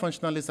differential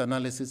functionalist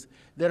analysis,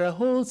 there are a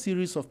whole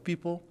series of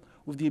people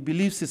with the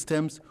belief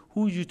systems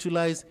who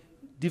utilize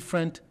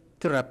different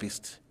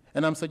therapists.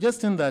 And I'm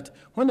suggesting that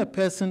when a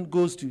person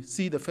goes to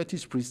see the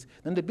fetish priest,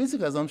 then the basic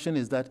assumption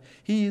is that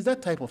he is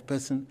that type of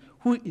person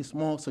who is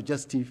more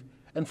suggestive,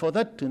 and for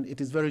that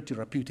it is very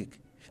therapeutic.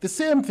 The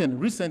same thing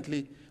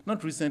recently,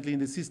 not recently, in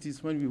the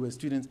 60s when we were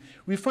students,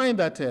 we find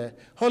that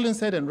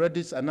Hollinshead and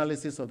Reddit's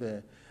analysis of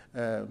the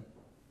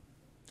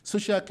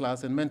social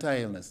class and mental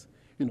illness,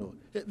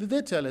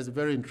 they tell us a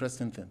very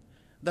interesting thing,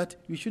 that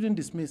we shouldn't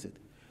dismiss it.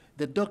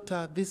 The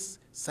doctor, this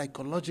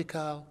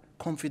psychological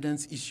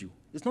confidence issue,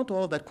 it's not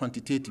all that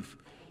quantitative,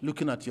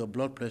 looking at your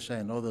blood pressure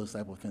and all those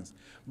type of things.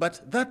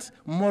 But that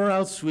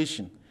moral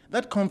suasion,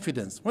 that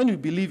confidence, when you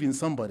believe in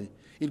somebody,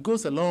 it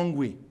goes a long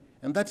way.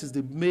 And that is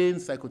the main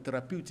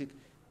psychotherapeutic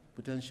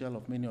potential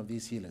of many of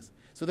these healers.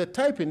 So the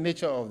type and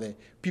nature of the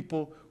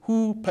people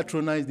who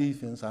patronize these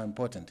things are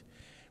important.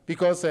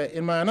 Because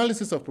in my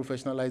analysis of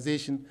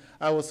professionalization,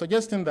 I was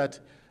suggesting that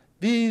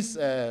these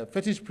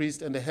fetish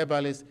priests and the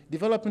herbalists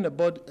developing a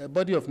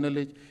body of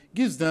knowledge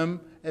gives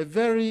them a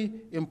very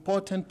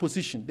important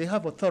position. They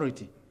have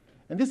authority.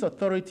 And this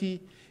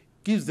authority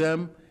gives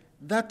them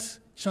that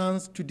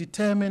chance to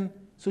determine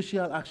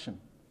social action.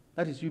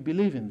 That is, you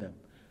believe in them.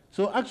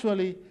 So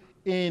actually,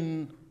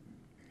 in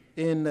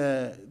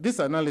this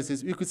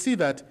analysis, you could see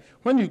that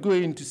when you go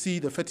in to see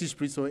the fetish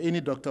priest or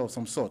any doctor of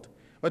some sort,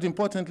 but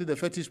importantly, the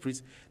fetish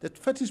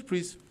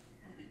priest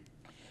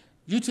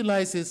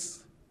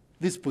utilizes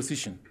this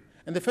position.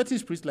 And the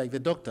fetish priest, like the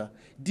doctor,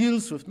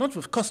 deals with, not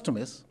with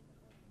customers,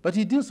 but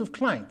he deals with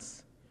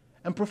clients.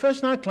 And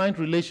professional-client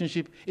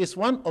relationship is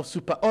one of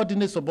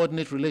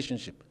superordinate-subordinate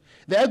relationship.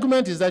 The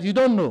argument is that you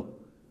don't know.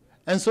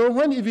 And so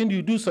when even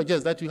you do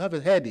suggest that you have a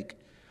headache,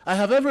 I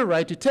have every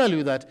right to tell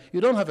you that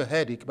you don't have a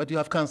headache, but you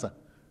have cancer.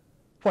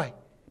 Why?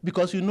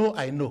 Because you know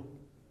I know.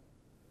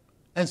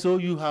 And so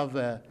you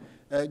have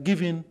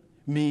given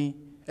me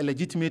a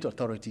legitimate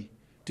authority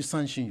to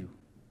sanction you.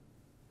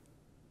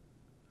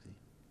 See?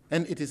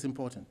 And it is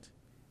important.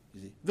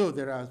 You see? Though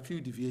there are a few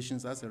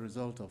deviations as a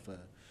result of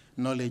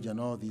knowledge and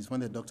all these,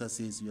 when the doctor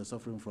says you're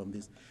suffering from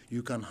this,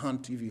 you can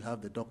hunt if you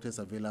have the doctors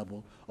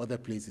available, other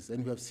places.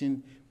 And we have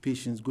seen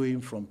patients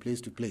going from place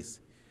to place,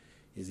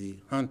 you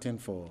see, hunting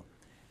for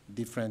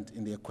different,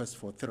 in their quest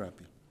for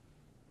therapy.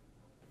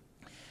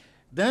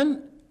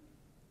 Then,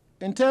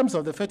 in terms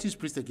of the fetish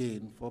priest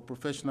again, for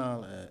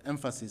professional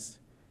emphasis,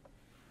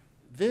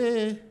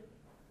 they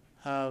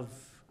have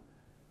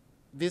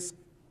this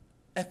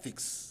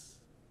ethics,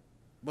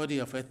 body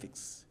of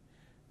ethics,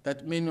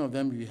 that many of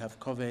them we have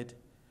covered,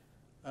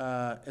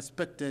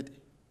 expected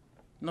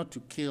not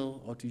to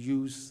kill or to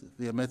use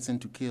their medicine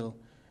to kill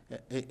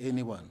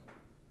anyone.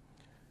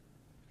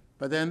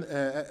 But then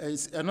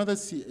it's another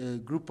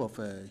group of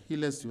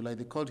healers, like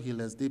they called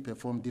healers, they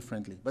perform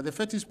differently. But the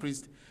fetish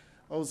priests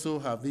also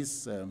have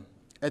this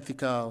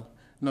ethical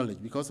knowledge.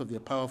 Because of their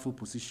powerful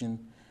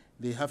position,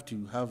 they have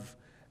to have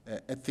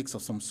ethics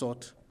of some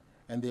sort,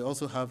 and they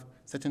also have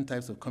certain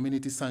types of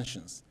community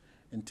sanctions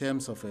in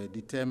terms of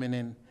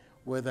determining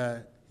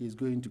whether he's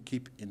going to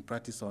keep in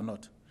practice or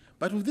not.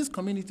 But with this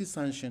community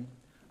sanction,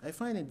 I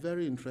find it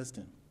very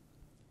interesting.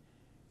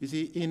 You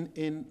see,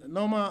 in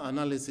normal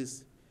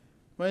analysis,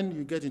 when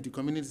you get into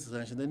community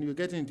sanction, then you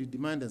get into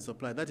demand and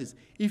supply. That is,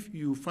 if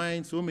you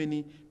find so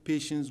many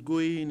patients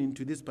going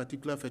into this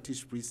particular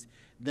fetish priest,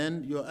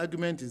 then your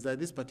argument is that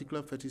this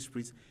particular fetish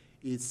priest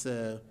is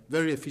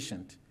very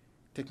efficient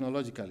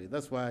technologically.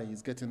 That's why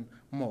he's getting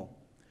more.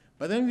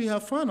 But then we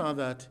have found out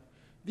that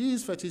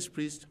this fetish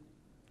priest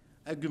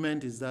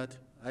argument is that,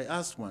 I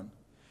asked one,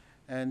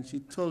 and she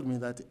told me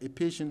that a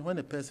patient, when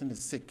a person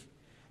is sick,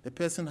 the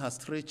person has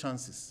 3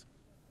 chances.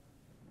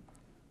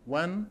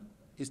 One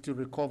is to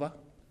recover.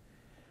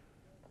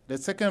 The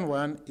second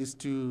one is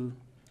to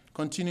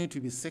continue to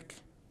be sick.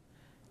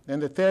 Then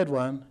the third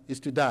one is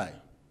to die.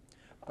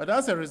 But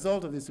as a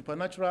result of the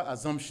supernatural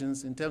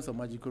assumptions, in terms of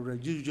magical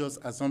religious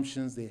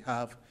assumptions they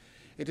have,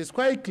 it is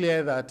quite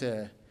clear that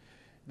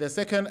the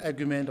second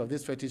argument of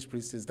this fetish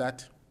priest is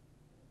that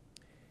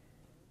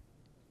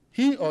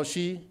he or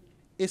she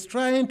is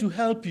trying to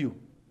help you.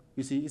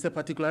 You see, it's a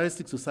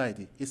particularistic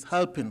society. It's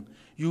helping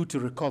you to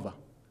recover.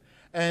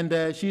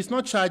 And she's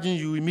not charging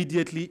you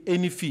immediately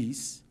any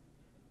fees,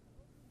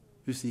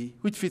 you see,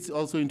 which fits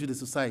also into the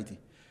society.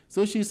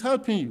 So she's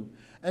helping you.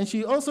 And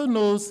she also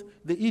knows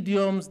the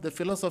idioms, the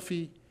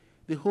philosophy,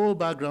 the whole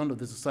background of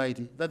the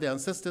society, that the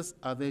ancestors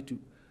are there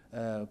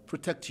to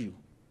protect you.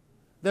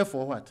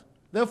 Therefore, what?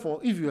 Therefore,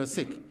 if you are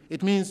sick,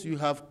 it means you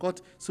have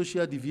got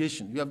social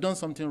deviation. You have done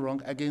something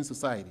wrong against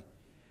society.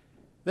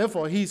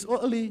 Therefore, he's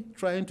only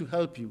trying to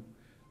help you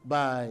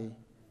by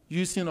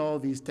using all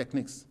these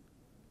techniques.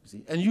 You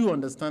see? And you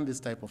understand this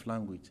type of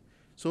language.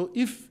 So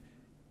if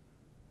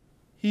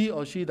he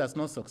or she does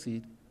not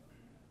succeed,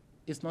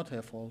 it's not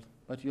her fault,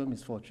 but your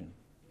misfortune.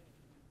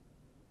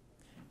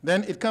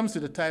 Then it comes to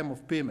the time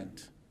of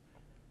payment.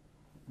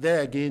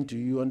 There again,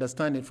 you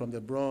understand it from the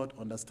broad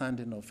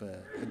understanding of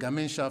a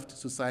Gemeinschaft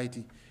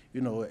society,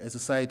 you know, a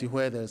society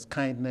where there's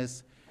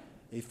kindness,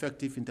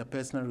 effective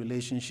interpersonal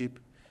relationship.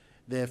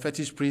 The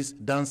fetish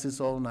priest dances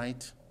all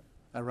night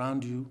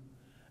around you.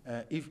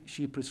 If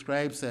she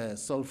prescribes a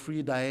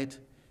salt-free diet,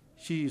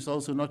 she is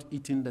also not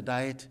eating the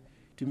diet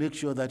to make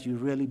sure that you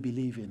really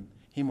believe in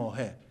him or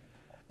her.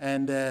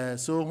 And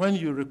so when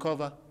you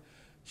recover,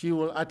 she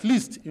will at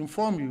least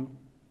inform you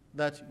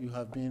that you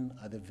have been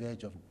at the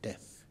verge of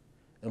death.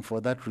 And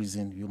for that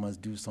reason, you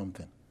must do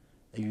something.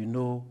 And you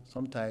know,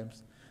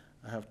 sometimes,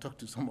 I have talked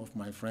to some of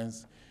my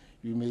friends,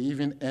 you may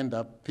even end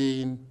up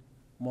paying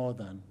more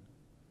than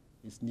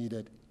is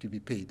needed to be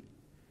paid.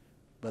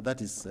 But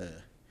that is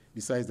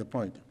besides the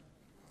point.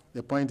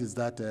 The point is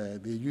that they're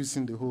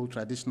using the whole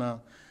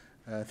traditional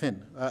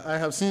thing.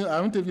 I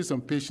interviewed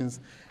some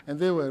patients, and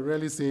they were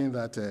really saying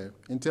that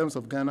in terms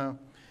of Ghana,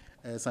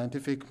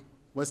 scientific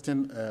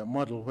Western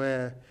model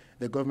where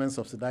the government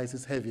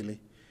subsidizes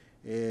heavily,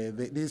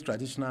 these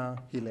traditional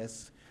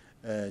healers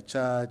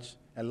charge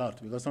a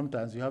lot, because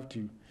sometimes you have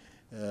to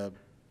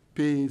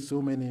pay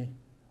so many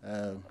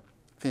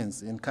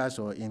things in cash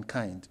or in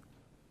kind.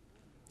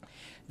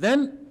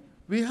 Then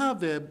we have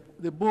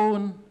the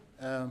bone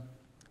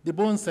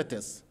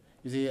setters.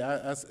 you see,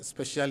 as a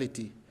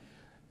specialty.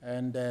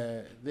 And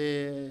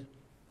they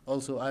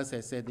also, as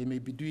I said, they may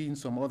be doing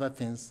some other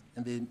things,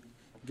 and they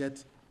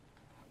get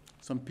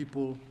some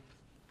people,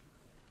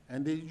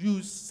 and they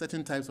use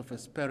certain types of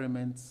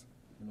experiments,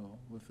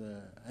 with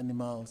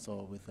animals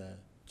or with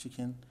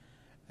chicken,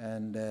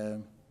 and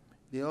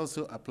they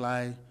also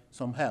apply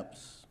some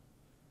herbs.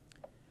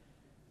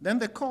 Then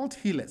the cult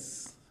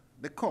healers,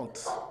 the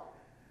cult.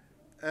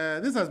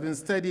 This has been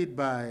studied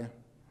by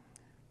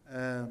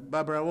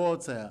Barbara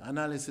Ward's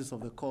analysis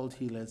of the cult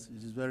healers,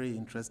 which is very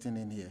interesting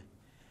in here.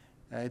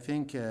 I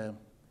think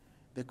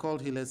the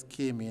cult healers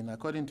came in,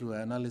 according to her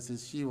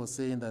analysis, she was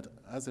saying that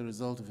as a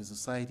result of a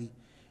society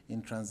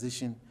in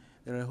transition,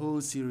 there are a whole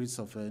series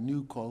of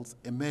new cults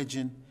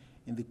emerging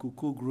in the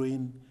cocoa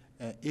growing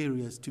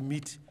areas to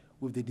meet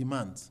with the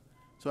demands.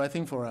 So I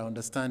think for our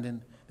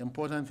understanding, the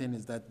important thing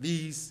is that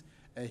these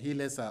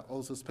healers are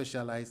also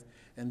specialized,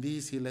 and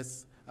these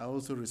healers are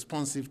also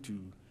responsive to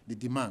the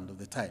demand of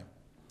the time.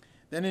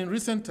 Then in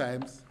recent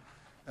times,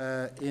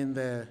 in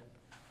the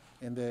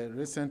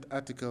recent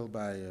article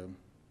by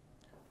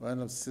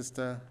one of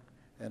sister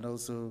and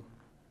also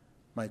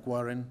Mike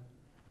Warren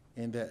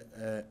in the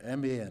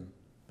MAN,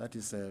 that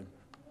is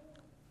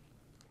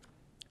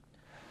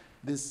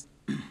this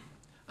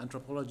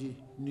anthropology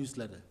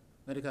newsletter,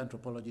 medical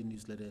anthropology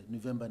newsletter,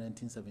 November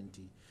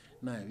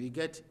 1979, we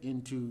get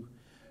into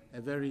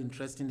a very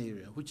interesting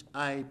area, which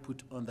I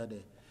put under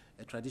the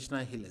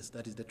traditional healers,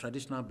 that is the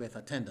traditional birth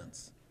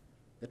attendants.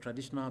 The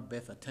traditional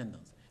birth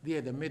attendants. They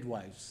are the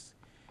midwives.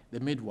 The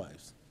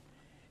midwives.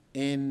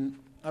 In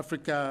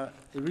Africa,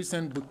 a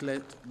recent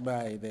booklet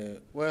by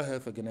the World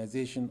Health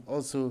Organization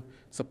also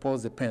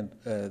supports the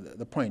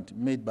point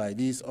made by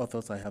these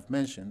authors I have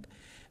mentioned,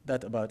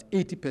 that about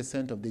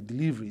 80% of the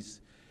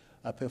deliveries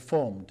are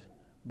performed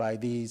by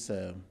these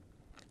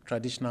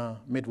traditional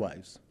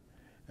midwives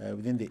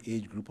within the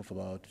age group of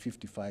about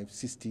 55,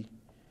 60.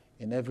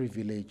 In every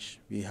village,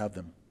 we have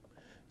them.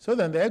 So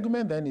then the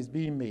argument then is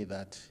being made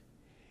that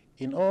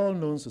in all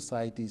known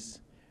societies,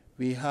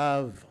 we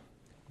have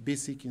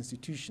basic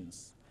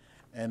institutions.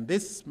 And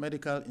this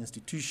medical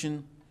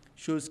institution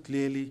shows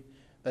clearly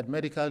that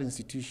medical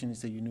institution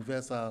is a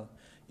universal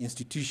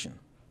institution.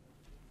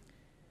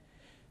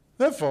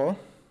 Therefore,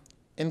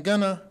 in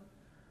Ghana,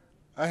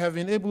 I have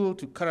been able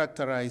to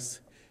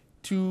characterize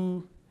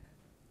two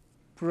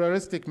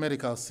pluralistic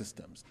medical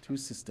systems, two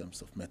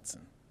systems of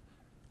medicine,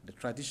 the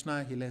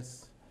traditional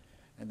healers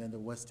and then the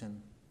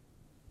Western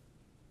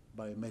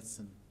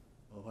biomedicine,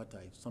 or what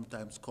I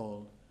sometimes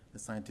call the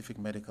scientific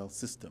medical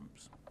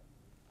systems.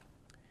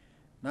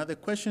 Now the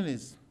question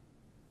is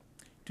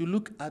to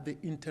look at the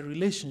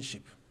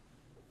interrelationship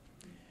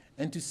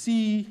and to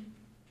see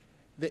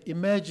the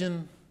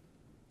emerging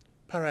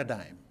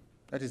paradigm,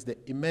 that is the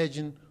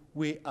emerging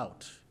way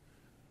out,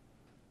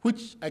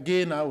 which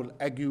again I will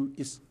argue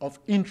is of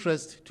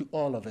interest to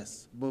all of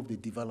us, both the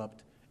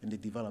developed and the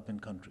developing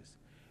countries.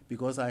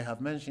 Because I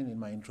have mentioned in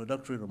my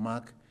introductory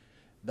remark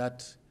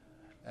that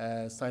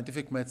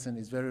scientific medicine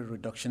is very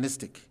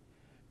reductionistic,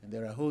 and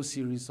there are a whole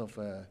series of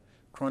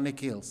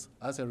chronic ills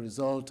as a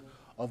result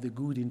of the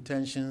good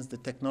intentions, the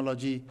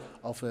technology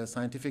of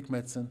scientific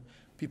medicine.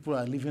 People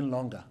are living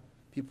longer.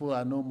 People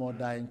are no more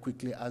dying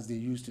quickly as they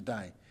used to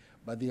die,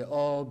 but they are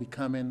all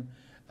becoming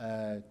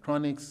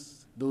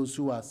chronics, those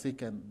who are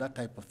sick and that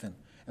type of thing.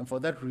 And for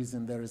that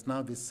reason, there is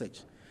now this search.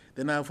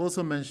 Then I've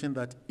also mentioned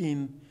that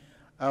in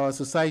our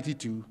society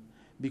too,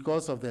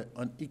 because of the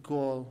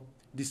unequal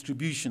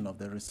distribution of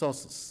the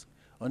resources,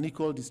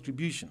 unequal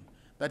distribution,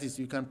 that is,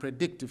 you can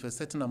predict with a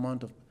certain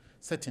amount of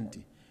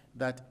certainty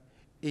that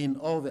in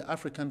all the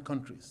African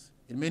countries,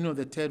 in many of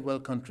the third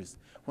world countries,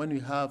 when we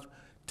have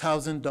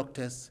 1,000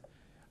 doctors,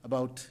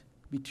 about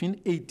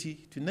between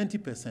 80 to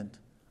 90%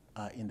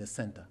 are in the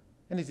center.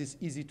 And it is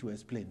easy to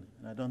explain,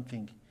 and I don't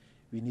think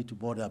we need to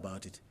bother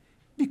about it,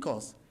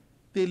 because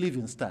they live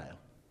in style,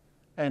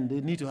 and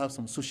they need to have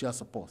some social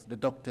support, the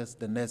doctors,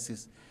 the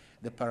nurses,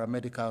 the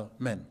paramedical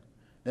men.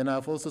 Then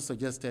I've also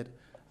suggested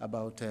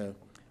about the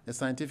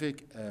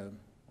scientific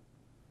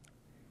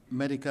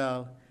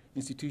medical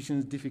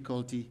institution's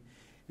difficulty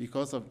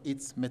because of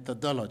its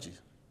methodology,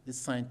 its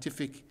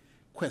scientific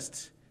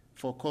quest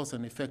for cause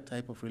and effect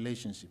type of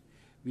relationship.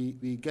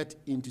 We get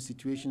into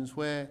situations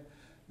where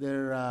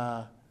there are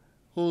a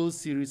whole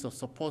series of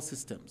support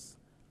systems,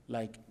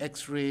 like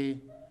X-ray,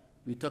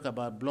 we talk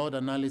about blood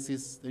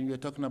analysis, then we're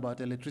talking about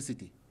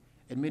electricity.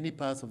 In many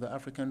parts of the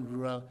African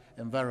rural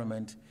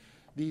environment,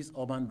 these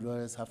urban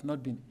dwellers have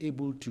not been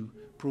able to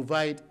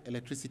provide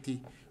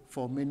electricity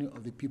for many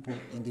of the people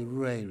in the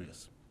rural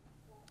areas.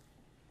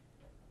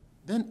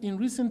 Then in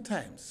recent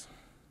times,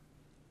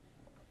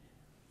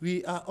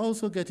 we are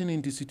also getting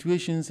into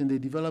situations in the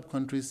developed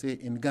countries, say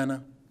in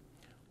Ghana,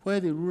 where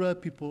the rural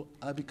people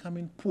are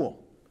becoming poor.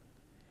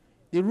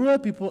 The rural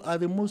people are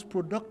the most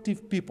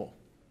productive people.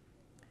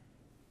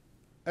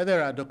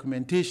 There are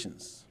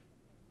documentations,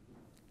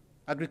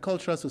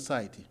 agricultural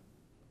society.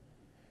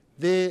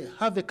 They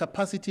have the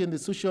capacity and the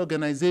social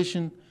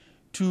organization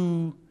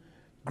to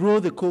grow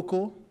the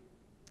cocoa.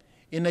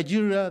 In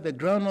Nigeria, the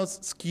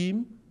groundnut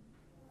scheme.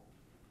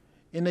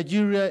 In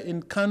Nigeria,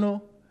 in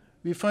Kano,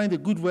 we find the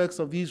good works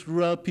of these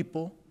rural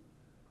people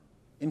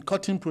in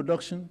cotton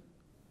production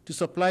to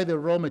supply the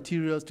raw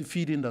materials to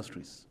feed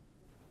industries.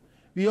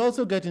 We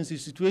also get into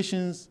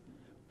situations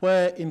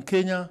where in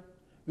Kenya,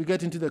 we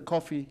get into the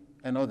coffee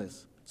and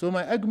others. So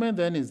my argument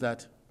then is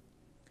that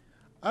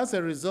as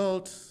a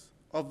result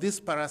of this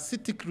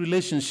parasitic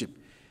relationship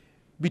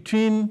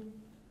between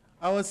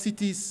our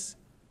cities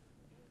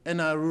and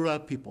our rural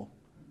people,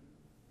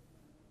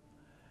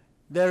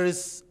 there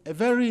is a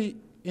very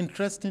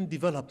interesting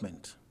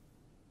development.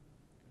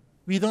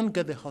 We don't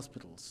get the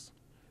hospitals.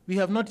 We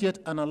have not yet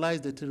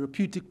analyzed the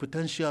therapeutic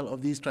potential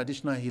of these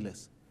traditional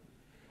healers.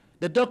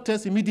 The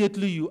doctors,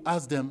 immediately you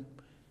ask them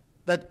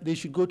that they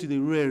should go to the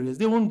rural areas,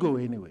 they won't go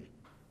anyway.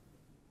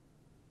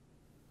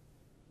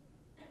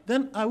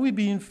 Then are we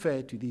being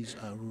fair to these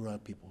rural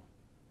people?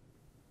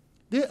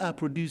 They are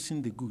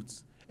producing the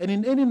goods. And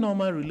in any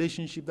normal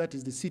relationship, that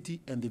is the city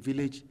and the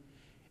village,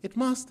 it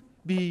must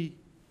be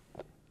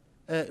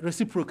a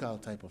reciprocal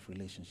type of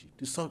relationship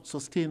to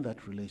sustain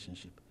that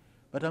relationship.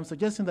 But I'm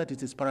suggesting that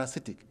it is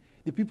parasitic.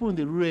 The people in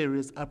the rural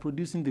areas are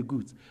producing the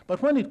goods.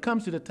 But when it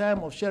comes to the time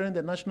of sharing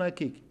the national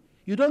cake,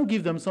 you don't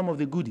give them some of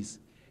the goodies.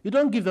 You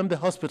don't give them the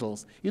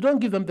hospitals. You don't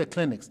give them the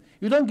clinics.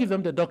 You don't give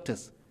them the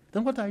doctors.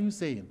 Then what are you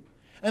saying?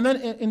 And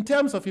then in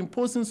terms of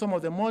imposing some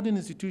of the modern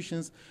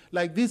institutions,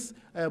 like this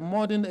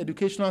modern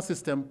educational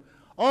system,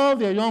 all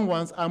the young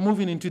ones are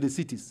moving into the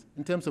cities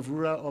in terms of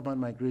rural-urban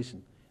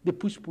migration, the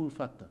push-pull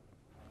factor.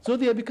 So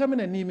they are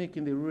becoming anemic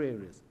in the rural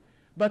areas.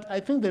 But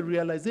I think the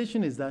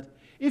realization is that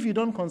if you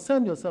don't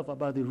concern yourself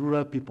about the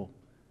rural people,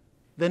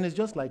 then it's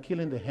just like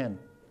killing the hen,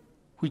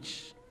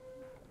 which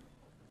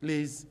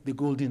lays the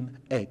golden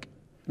egg.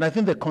 And I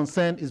think the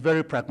concern is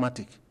very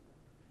pragmatic.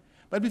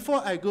 But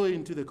before I go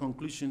into the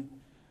conclusion,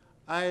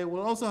 I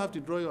will also have to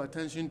draw your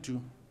attention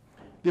to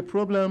the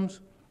problems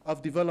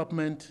of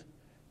development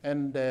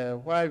and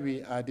why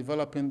we are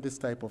developing this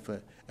type of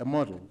a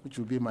model, which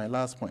will be my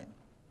last point.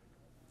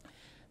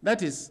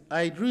 That is,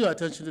 I drew your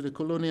attention to the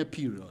colonial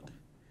period.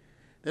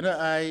 Then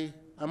I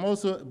am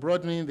also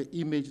broadening the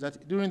image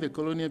that during the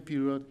colonial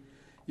period,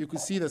 you could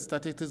see the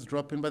statistics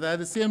dropping, but at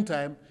the same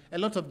time, a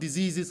lot of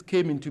diseases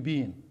came into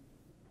being,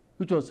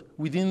 which was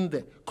within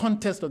the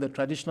context of the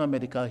traditional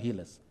medical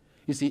healers.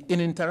 You see,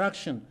 in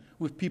interaction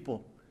with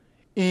people,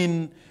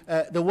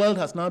 the world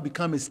has now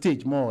become a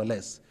stage, more or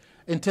less,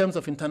 in terms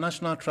of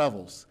international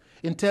travels,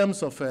 in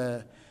terms of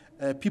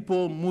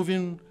people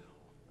moving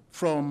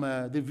from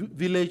the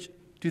village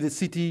to the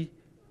city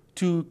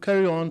to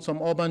carry on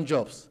some urban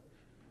jobs.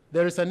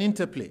 There is an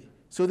interplay.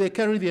 So they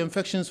carry the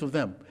infections with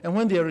them. And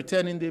when they are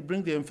returning, they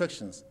bring the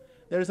infections.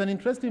 There is an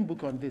interesting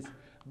book on this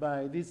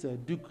by these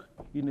Duke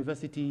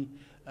University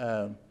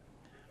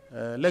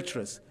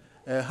lecturers,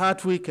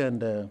 Hartwig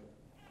and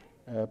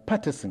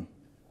Patterson,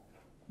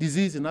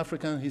 Disease in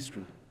African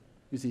History,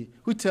 you see,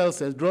 who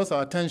draws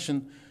our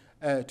attention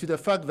to the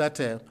fact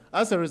that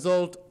as a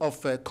result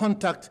of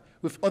contact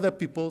with other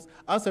peoples,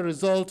 as a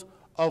result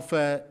of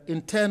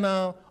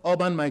internal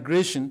urban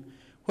migration,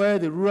 where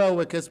the rural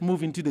workers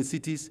move into the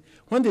cities.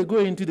 When they go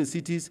into the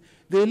cities,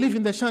 they live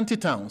in the shanty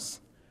towns.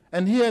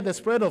 And here the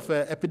spread of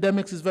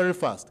epidemics is very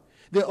fast.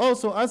 They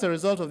also, as a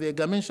result of the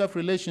Egaminshaft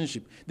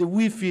relationship, the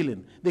we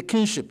feeling, the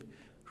kinship,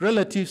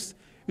 relatives,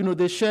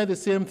 they share the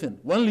same thing.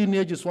 One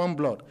lineage is one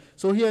blood.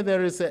 So here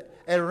there is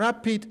a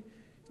rapid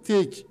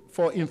stage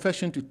for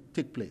infection to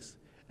take place.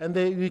 And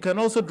we can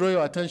also draw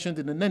your attention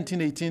to the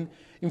 1918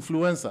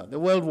 influenza, the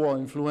World War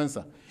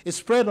influenza. It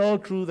spread all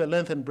through the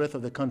length and breadth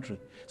of the country.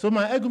 So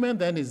my argument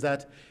then is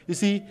that, you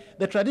see,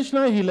 the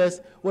traditional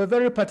healers were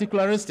very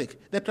particularistic.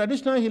 The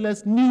traditional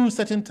healers knew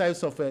certain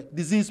types of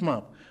disease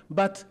map,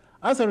 but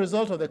as a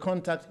result of the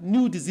contact,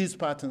 new disease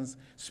patterns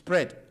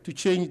spread to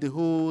change the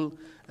whole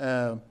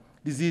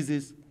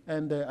diseases.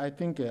 And I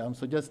think I'm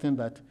suggesting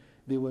that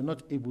they were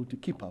not able to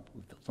keep up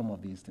with some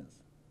of these things.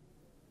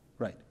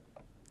 Right.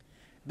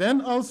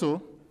 Then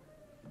also,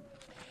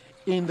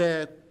 in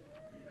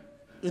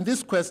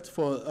this quest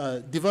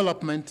for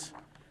development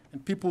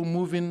and people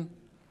moving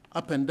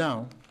up and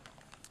down,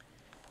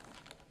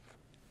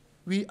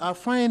 we are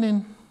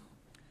finding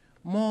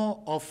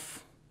more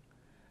of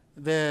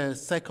the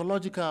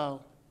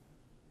psychological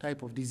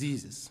type of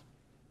diseases,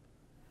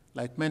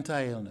 like mental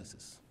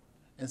illnesses.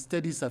 And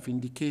studies have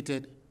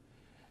indicated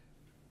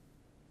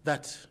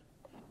that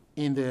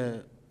in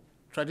the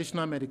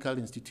traditional medical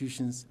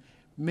institutions,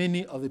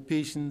 many of the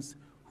patients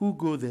who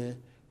go there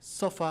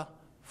suffer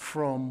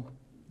from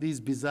these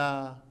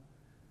bizarre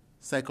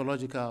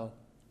psychological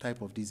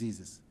type of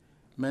diseases,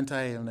 mental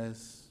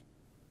illness,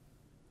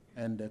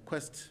 and the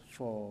quest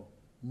for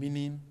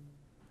meaning.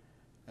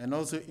 And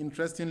also,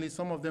 interestingly,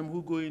 some of them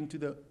who go into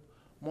the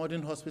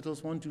modern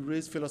hospitals want to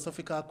raise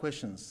philosophical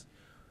questions.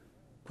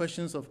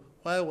 Questions of,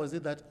 why was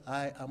it that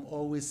I am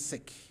always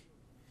sick?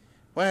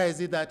 Why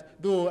is it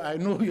that, though I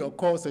know your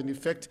cause and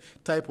effect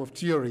type of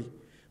theory,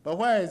 but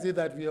why is it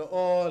that we are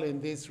all in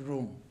this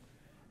room,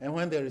 and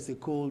when there is a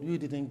cold, you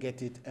didn't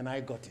get it, and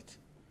I got it?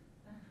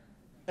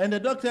 and the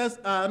doctors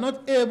are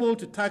not able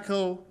to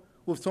tackle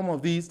with some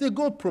of these, they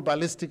go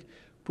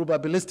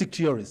probabilistic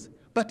theories,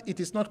 but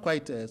it is not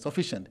quite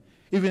sufficient.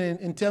 Even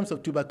in terms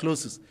of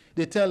tuberculosis,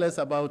 they tell us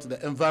about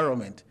the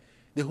environment,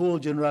 the whole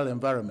general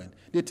environment.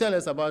 They tell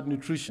us about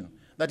nutrition.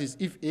 That is,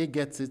 if A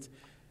gets it,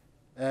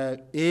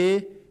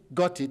 A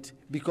got it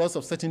because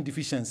of certain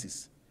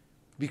deficiencies,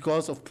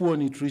 because of poor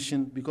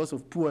nutrition, because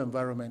of poor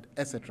environment,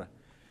 etc.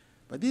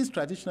 But these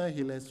traditional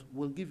healers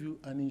will give you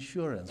an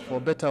insurance, for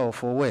better or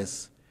for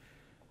worse,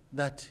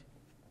 that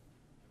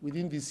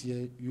within this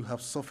year you have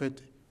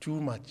suffered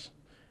too much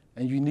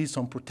and you need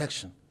some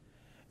protection.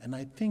 And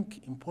I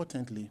think,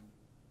 importantly,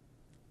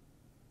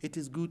 it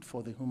is good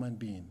for the human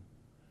being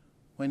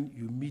when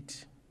you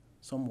meet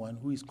someone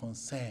who is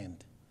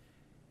concerned.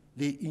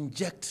 They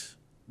inject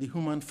the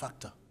human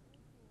factor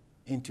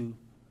into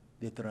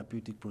the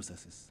therapeutic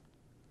processes.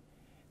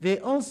 They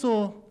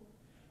also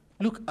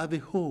look at the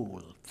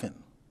whole thing.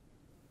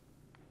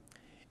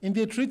 In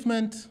their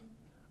treatment,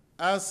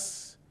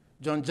 as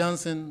John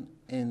Johnson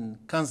in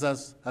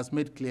Kansas has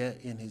made clear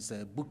in his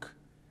book,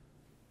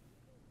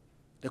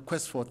 The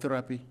Quest for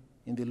Therapy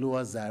in the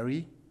Lower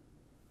Zaire,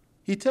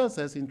 he tells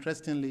us,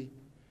 interestingly,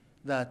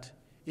 that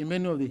in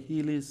many of the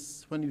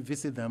healers, when you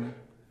visit them,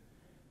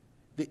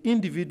 the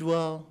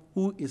individual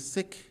who is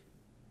sick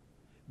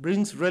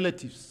brings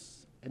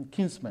relatives and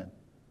kinsmen.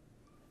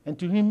 And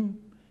to him,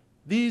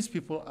 these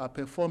people are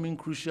performing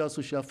crucial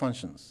social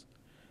functions.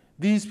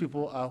 These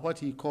people are what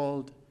he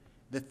called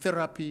the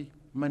therapy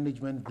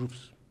management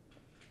groups.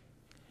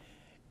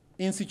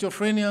 In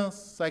schizophrenia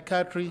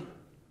psychiatry,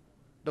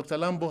 Dr.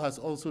 Lambo has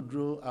also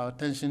drawn our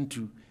attention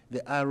to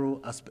the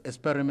Arrow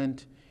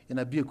experiment in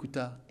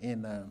Abeokuta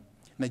in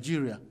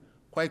Nigeria,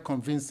 quite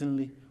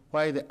convincingly,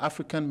 why the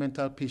African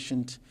mental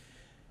patient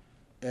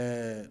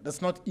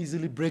does not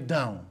easily break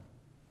down.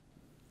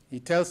 He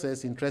tells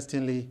us,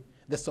 interestingly,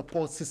 the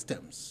support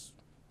systems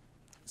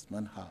this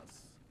man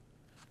has.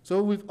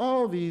 So with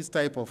all these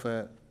type of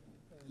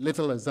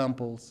little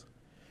examples,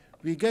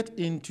 we get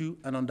into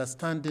an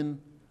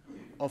understanding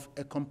of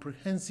a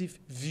comprehensive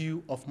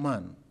view of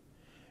man.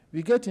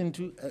 We get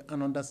into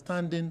an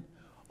understanding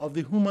of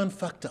the human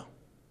factor.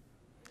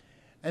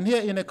 And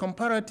here in a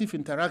comparative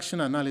interaction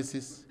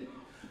analysis,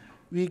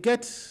 we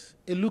get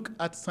a look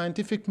at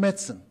scientific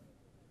medicine.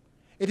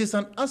 It is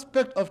an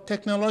aspect of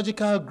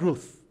technological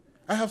growth.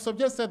 I have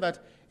suggested that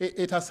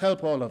it has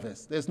helped all of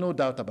us. There's no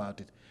doubt about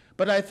it.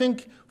 But I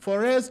think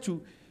for us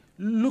to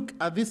look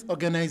at this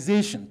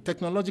organization,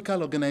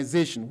 technological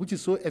organization, which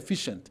is so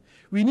efficient,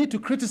 we need to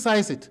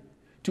criticize it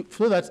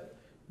so that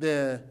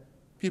the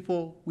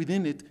people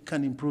within it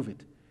can improve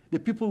it. The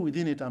people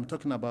within it, I'm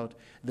talking about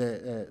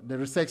the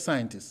research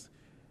scientists,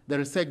 the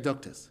research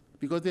doctors,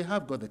 because they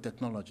have got the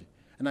technology.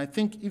 And I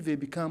think if they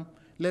become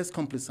less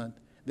complacent,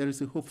 there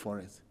is a hope for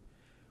us.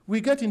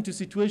 We get into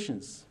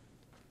situations.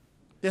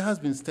 There has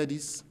been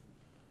studies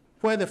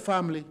where the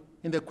family,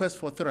 in the quest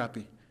for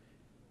therapy,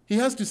 he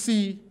has to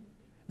see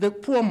the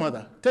poor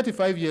mother,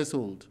 35 years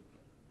old,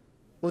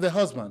 with a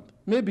husband.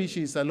 Maybe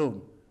she is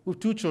alone with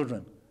 2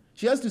 children.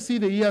 She has to see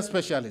the ear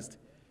specialist.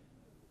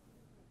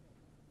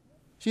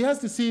 She has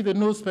to see the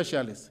nose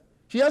specialist.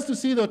 She has to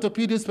see the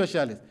orthopedic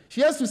specialist.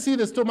 She has to see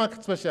the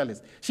stomach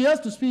specialist. She has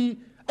to see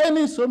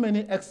so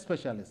many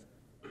ex-specialists.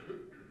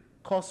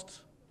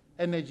 Cost,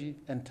 energy,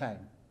 and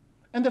time.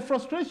 And the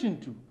frustration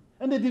too,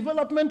 and the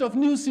development of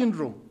new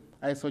syndrome,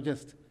 I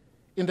suggest,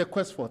 in the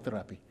quest for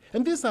therapy.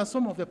 And these are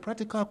some of the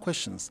practical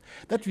questions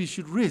that we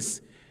should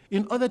raise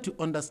in order to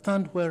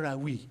understand where are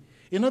we,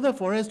 in order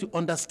for us to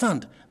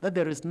understand that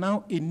there is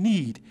now a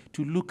need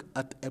to look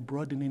at a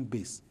broadening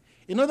base,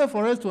 in order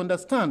for us to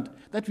understand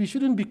that we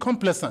shouldn't be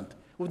complacent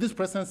with this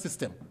present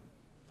system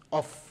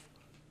of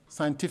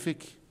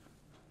scientific,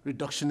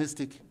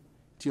 reductionistic,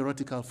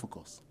 theoretical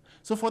focus.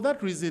 So for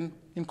that reason,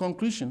 in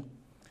conclusion,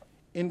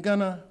 in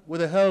Ghana,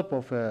 with the help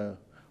of a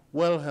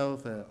World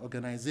Health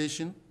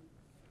Organization,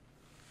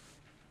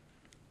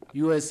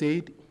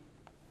 USAID,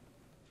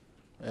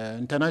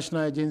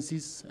 international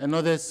agencies, and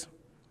others,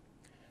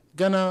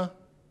 Ghana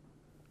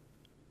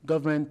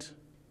government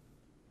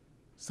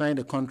signed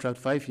a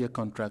contract, 5-year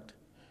contract,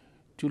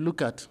 to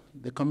look at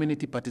the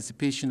community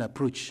participation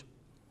approach.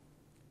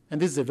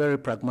 And this is a very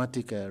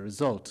pragmatic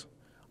result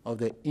of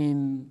the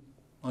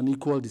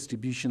unequal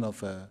distribution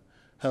of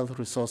health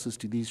resources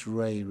to these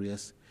rural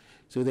areas.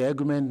 So the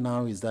argument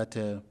now is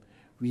that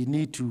we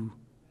need to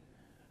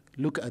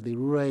look at the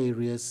rural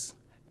areas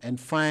and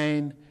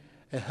find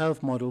a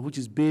health model which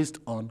is based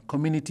on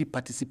community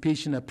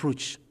participation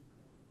approach.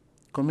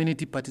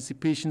 Community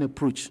participation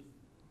approach.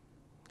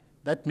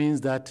 That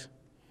means that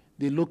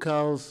the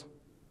locals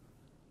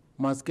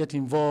must get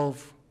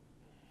involved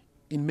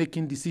in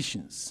making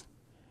decisions.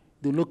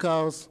 The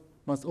locals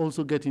must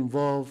also get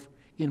involved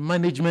in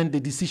management the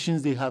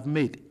decisions they have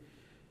made.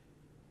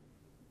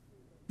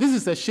 This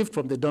is a shift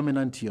from the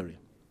dominant theory.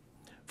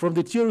 From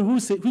the theory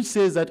which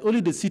says that only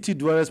the city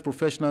dwellers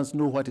professionals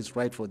know what is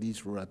right for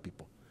these rural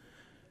people.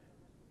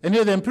 And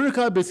here the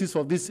empirical basis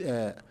of this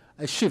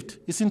shift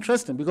is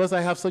interesting because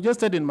I have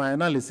suggested in my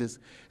analysis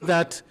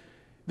that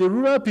the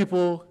rural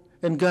people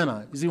in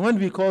Ghana, you see, when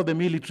we call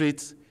them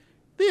illiterates,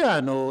 they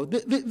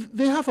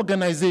have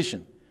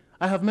organization.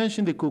 I have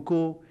mentioned the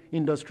cocoa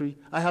industry.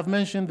 I have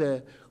mentioned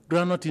the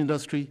groundnut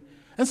industry.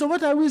 And so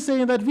what are we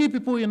saying? That we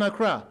people in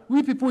Accra,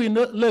 we people in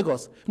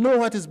Lagos, know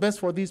what is best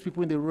for these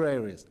people in the rural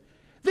areas.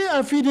 They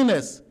are feeding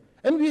us,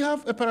 and we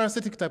have a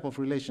parasitic type of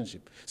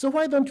relationship. So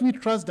why don't we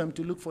trust them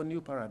to look for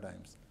new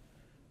paradigms?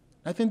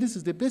 I think this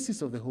is the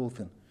basis of the whole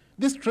thing.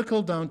 This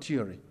trickle-down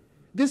theory,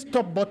 this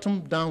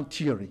top-bottom-down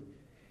theory,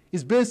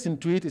 is based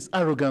into it is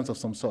arrogance of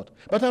some sort.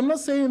 But I'm not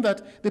saying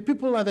that the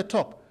people at the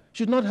top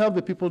should not help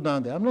the people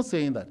down there. I'm not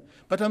saying that.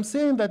 But I'm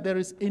saying that there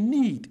is a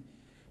need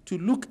to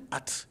look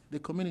at the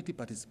community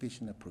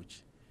participation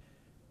approach.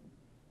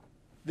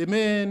 The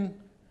main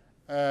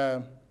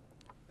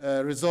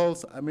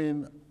results, I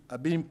mean, are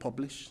being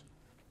published.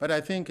 But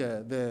I think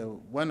the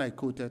one I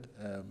quoted,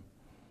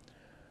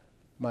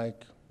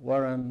 Mike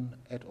Warren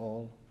et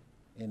al.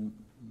 In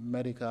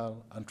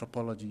Medical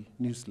Anthropology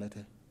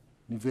newsletter,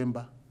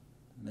 November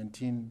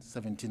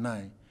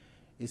 1979,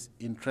 is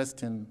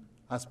interesting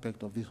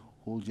aspect of this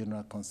whole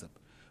general concept.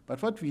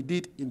 But what we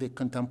did in the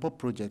Contempo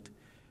project,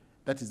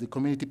 that is the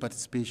community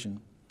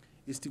participation,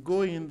 is to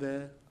go in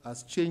there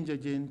as change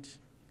agent,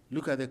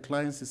 look at the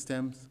client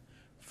systems,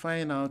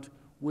 find out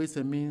ways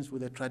and means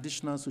with a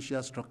traditional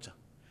social structure.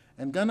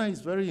 And Ghana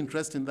is very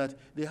interesting that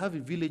they have a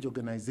village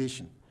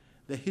organization.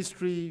 The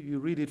history, you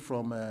read it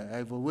from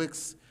Ivor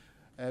Wicks,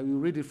 you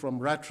read it from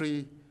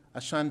Ratri,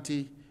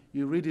 Ashanti,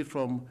 you read it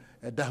from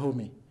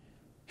Dahomey,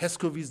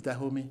 Hescovis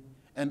Dahomey,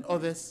 and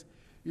others.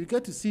 You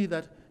get to see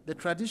that the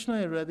traditional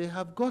area, they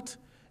have got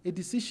a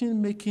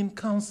decision-making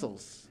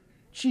councils,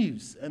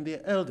 chiefs, and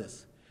their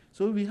elders.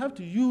 So we have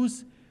to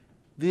use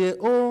their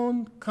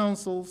own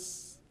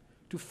councils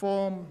to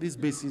form this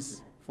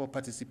basis for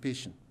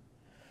participation.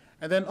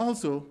 And then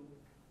also,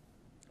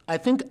 I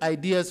think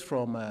ideas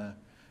from a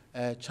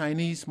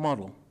Chinese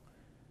model,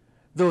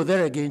 though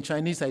there again,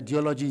 Chinese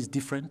ideology is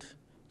different,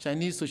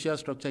 Chinese social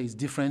structure is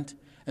different,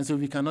 and so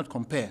we cannot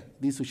compare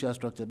these social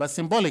structures. But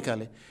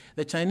symbolically,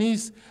 the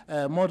Chinese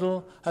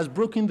model has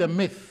broken the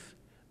myth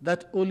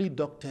that only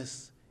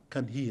doctors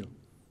can heal.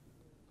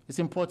 It's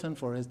important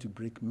for us to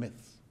break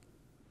myths,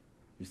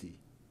 you see.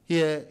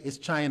 Here is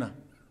China,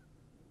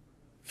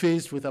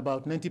 faced with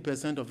about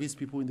 90% of its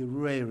people in the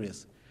rural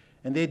areas,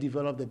 and they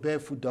develop the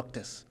barefoot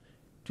doctors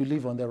to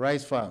live on the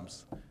rice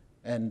farms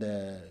and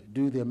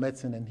do their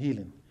medicine and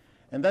healing.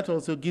 And that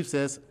also gives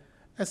us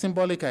a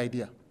symbolic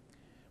idea.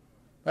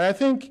 But I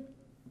think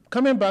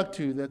coming back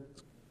to the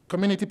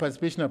community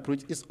participation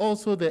approach is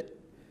also the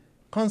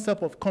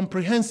concept of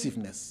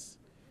comprehensiveness.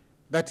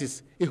 That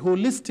is a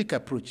holistic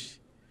approach.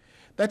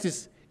 That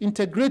is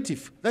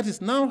integrative. That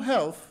is now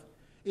health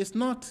is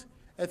not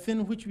a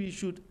thing which we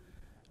should.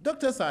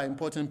 Doctors are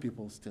important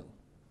people still.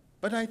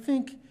 But I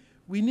think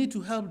we need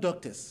to help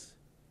doctors.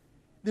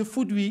 The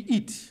food we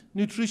eat,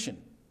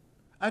 nutrition,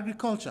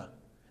 agriculture,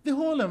 the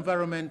whole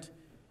environment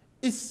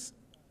is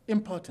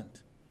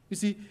important. You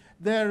see,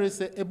 there is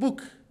a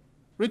book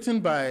written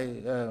by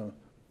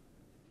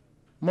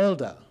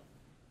Mulder,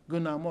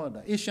 Gunnar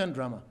Mulder, Asian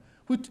drama,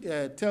 which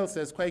tells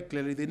us quite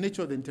clearly the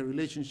nature of the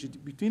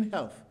interrelationship between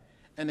health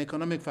and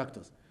economic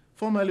factors.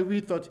 Formerly, we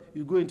thought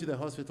you go into the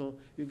hospital,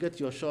 you get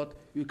your shot,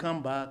 you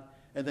come back,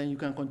 and then you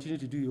can continue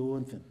to do your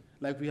own thing.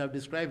 Like we have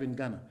described in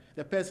Ghana.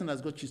 The person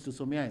has got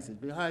schistosomiasis,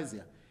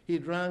 bilharzia. He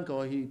drank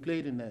or he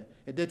played in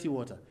a dirty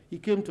water. He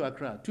came to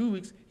Accra. 2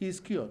 weeks, he is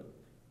cured.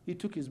 He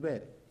took his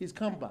bed. He's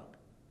come back.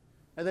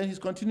 And then he's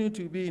continued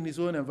to be in his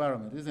own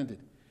environment, isn't it?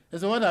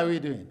 And so what are we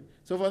doing?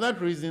 So for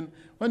that reason,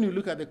 when you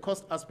look at the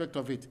cost aspect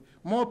of it,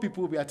 more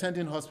people will be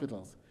attending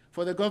hospitals.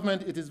 For the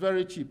government, it is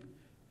very cheap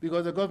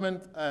because the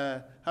government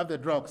have the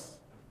drugs,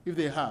 if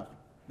they have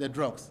the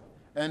drugs.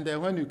 And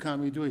when you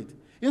come, you do it.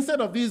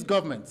 Instead of these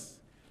governments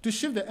to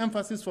shift the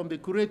emphasis from the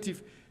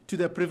curative to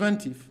the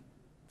preventive,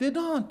 they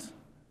don't.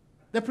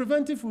 The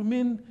preventive will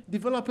mean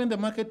developing the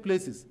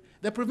marketplaces.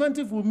 The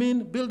preventive will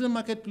mean building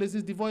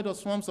marketplaces devoid of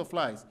swarms of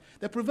flies.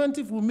 The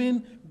preventive will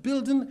mean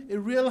building a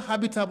real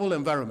habitable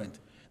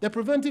environment. The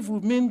preventive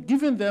will mean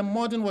giving them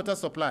modern water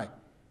supply.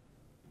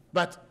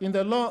 But in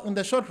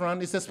the short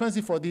run, it's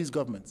expensive for these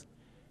governments.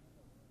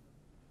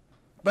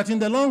 But in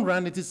the long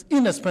run, it is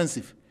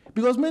inexpensive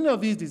because many of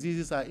these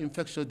diseases are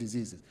infectious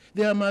diseases.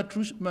 They are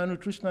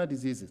malnutritional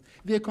diseases.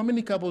 They are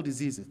communicable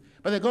diseases.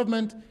 But the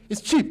government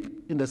is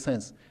cheap in the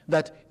sense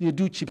that you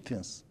do cheap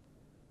things.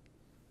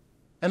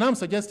 And I'm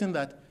suggesting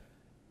that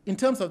in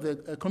terms of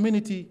the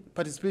community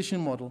participation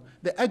model,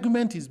 the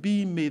argument is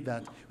being made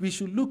that we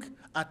should look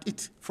at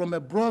it from a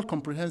broad,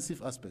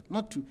 comprehensive aspect,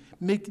 not to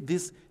make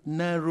these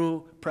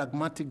narrow,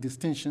 pragmatic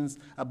distinctions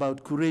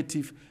about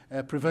curative,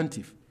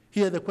 preventive.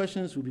 Here, the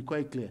questions will be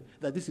quite clear,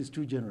 that this is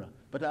too general.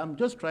 But I'm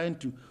just trying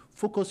to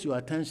focus your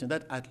attention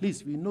that at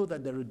least we know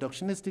that the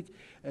reductionistic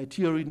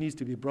theory needs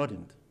to be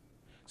broadened.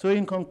 So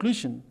in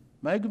conclusion,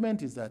 my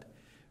argument is that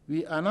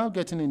we are now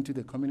getting into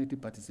the community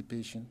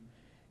participation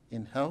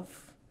in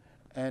health,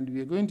 and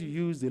we are going to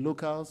use the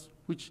locals,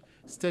 which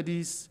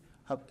studies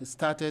have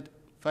started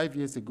 5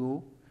 years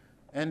ago,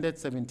 ended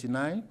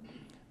 79.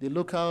 The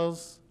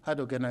locals had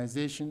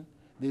organization.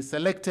 They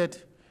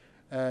selected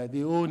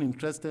their own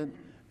interested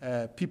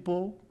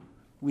people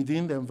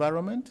within the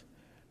environment,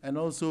 and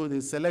also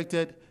they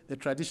selected the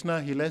traditional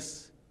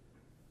healers.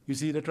 You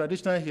see, the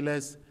traditional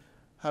healers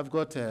have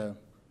got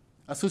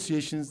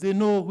associations. They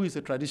know who is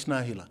a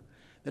traditional healer.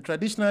 The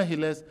traditional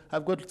healers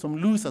have got some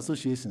loose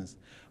associations,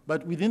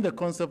 but within the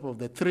concept of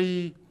the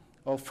 3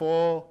 or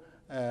 4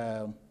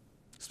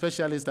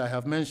 specialists I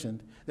have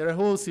mentioned, there are a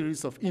whole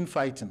series of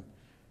infighting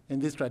in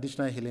this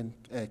traditional healing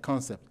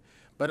concept.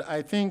 But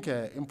I think,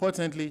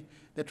 importantly,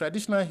 the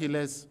traditional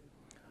healers,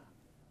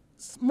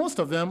 most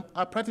of them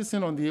are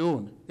practicing on their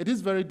own. It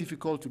is very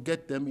difficult to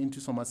get them into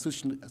some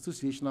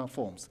associational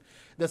forms.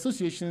 The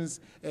associations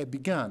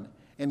began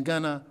in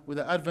Ghana with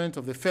the advent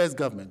of the first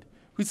government,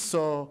 which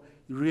saw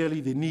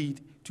really the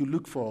need to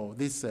look for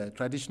this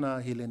traditional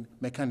healing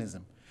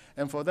mechanism.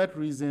 And for that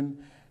reason,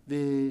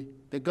 the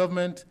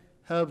government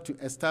helped to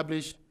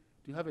establish,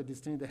 to have a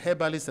distinct, the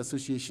Herbalist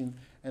Association,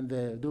 and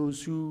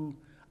those who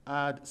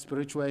add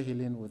spiritual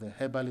healing with the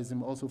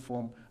herbalism also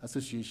form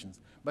associations.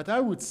 But I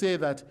would say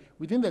that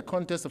within the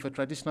context of a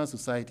traditional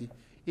society,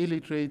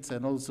 illiterates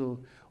and also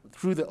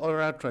through the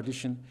oral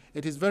tradition,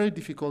 it is very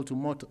difficult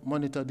to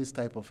monitor this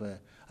type of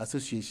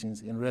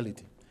associations in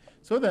reality.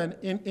 So then,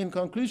 in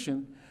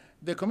conclusion,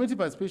 the community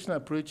participation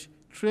approach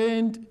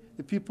trained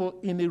the people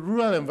in a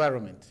rural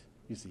environment,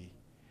 you see.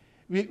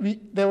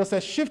 There was a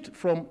shift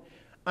from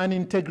an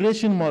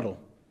integration model.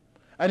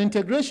 An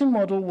integration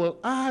model will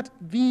add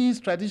these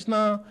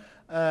traditional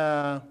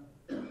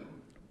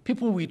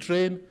people we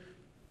train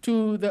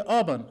to the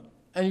urban,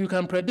 and you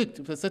can predict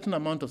with a certain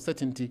amount of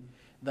certainty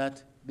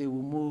that they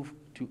will move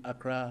to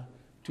Accra,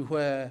 to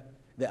where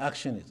the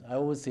action is. I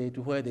always say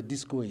to where the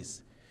disco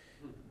is,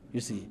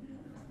 you see.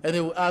 And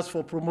they will ask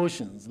for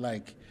promotions,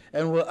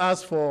 and will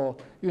ask for,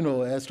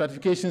 a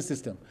stratification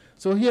system.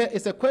 So here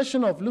it's a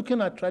question of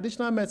looking at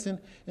traditional medicine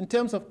in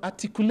terms of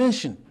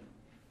articulation,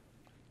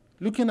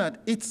 looking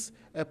at its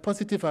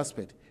positive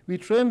aspect. We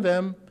trained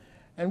them,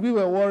 and we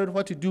were worried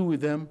what to do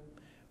with them,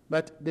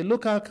 but the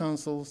local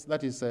councils,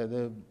 that is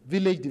the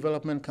village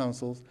development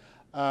councils,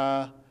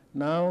 are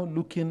now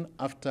looking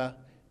after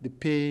the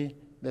pay,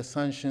 the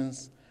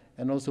sanctions,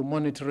 and also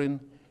monitoring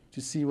to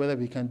see whether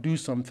we can do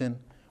something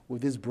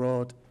with this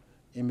broad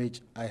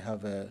image I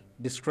have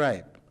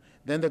described.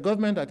 Then the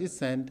government at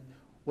its end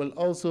will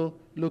also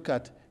look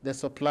at the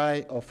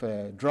supply of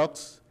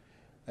drugs,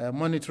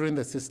 monitoring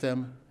the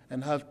system,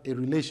 and have a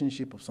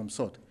relationship of some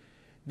sort.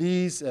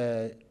 These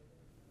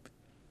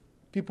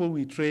people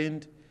we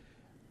trained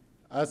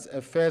as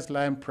a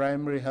first-line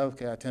primary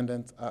healthcare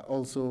attendants are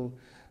also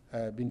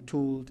been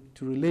told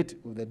to relate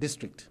with the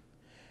district.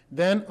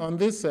 Then on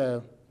this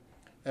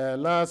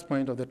last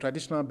point of the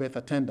traditional birth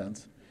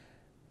attendants,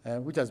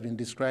 which has been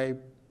described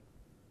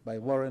by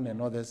Warren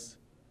and others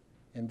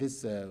in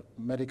this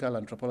medical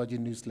anthropology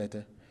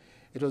newsletter,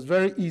 it was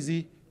very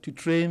easy to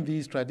train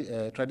these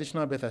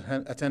traditional birth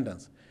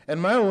attendants.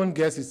 And my own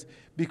guess is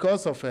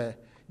because of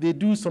they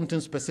do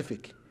something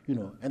specific,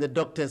 and the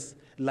doctors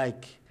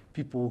like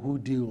people who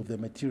deal with the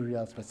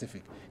material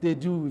specific. They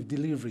do with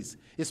deliveries.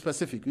 It's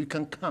specific. You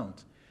can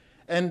count.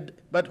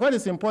 But what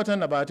is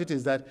important about it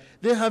is that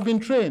they have been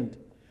trained.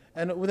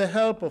 And with the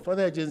help of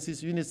other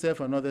agencies, UNICEF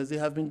and others, they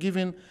have been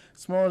given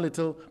small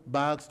little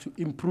bags to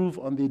improve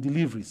on their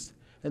deliveries.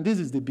 And this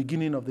is the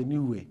beginning of the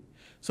new way.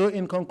 So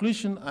in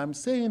conclusion, I'm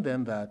saying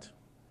then that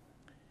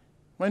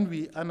when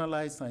we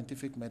analyze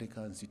scientific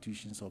medical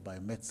institutions or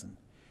biomedicine,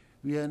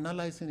 we are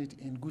analyzing it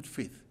in good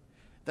faith,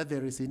 that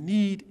there is a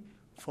need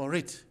for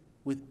it,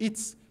 with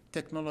its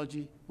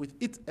technology, with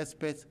its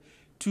experts,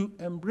 to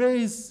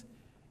embrace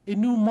a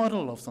new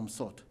model of some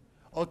sort,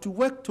 or to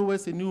work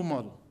towards a new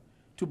model,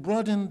 to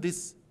broaden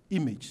this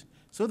image,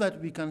 so that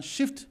we can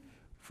shift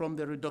from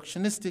the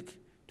reductionistic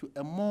to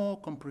a more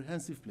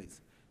comprehensive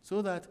place,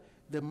 so that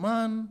the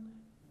man,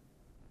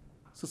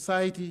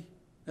 society,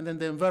 and then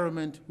the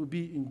environment will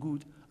be in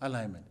good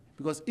alignment.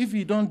 Because if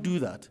we don't do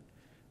that,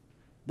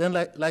 then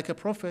like a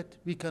prophet,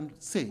 we can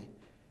say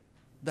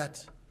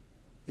that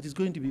it is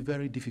going to be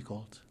very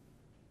difficult,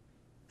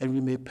 and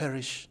we may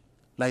perish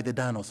like the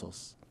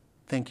dinosaurs.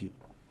 Thank you.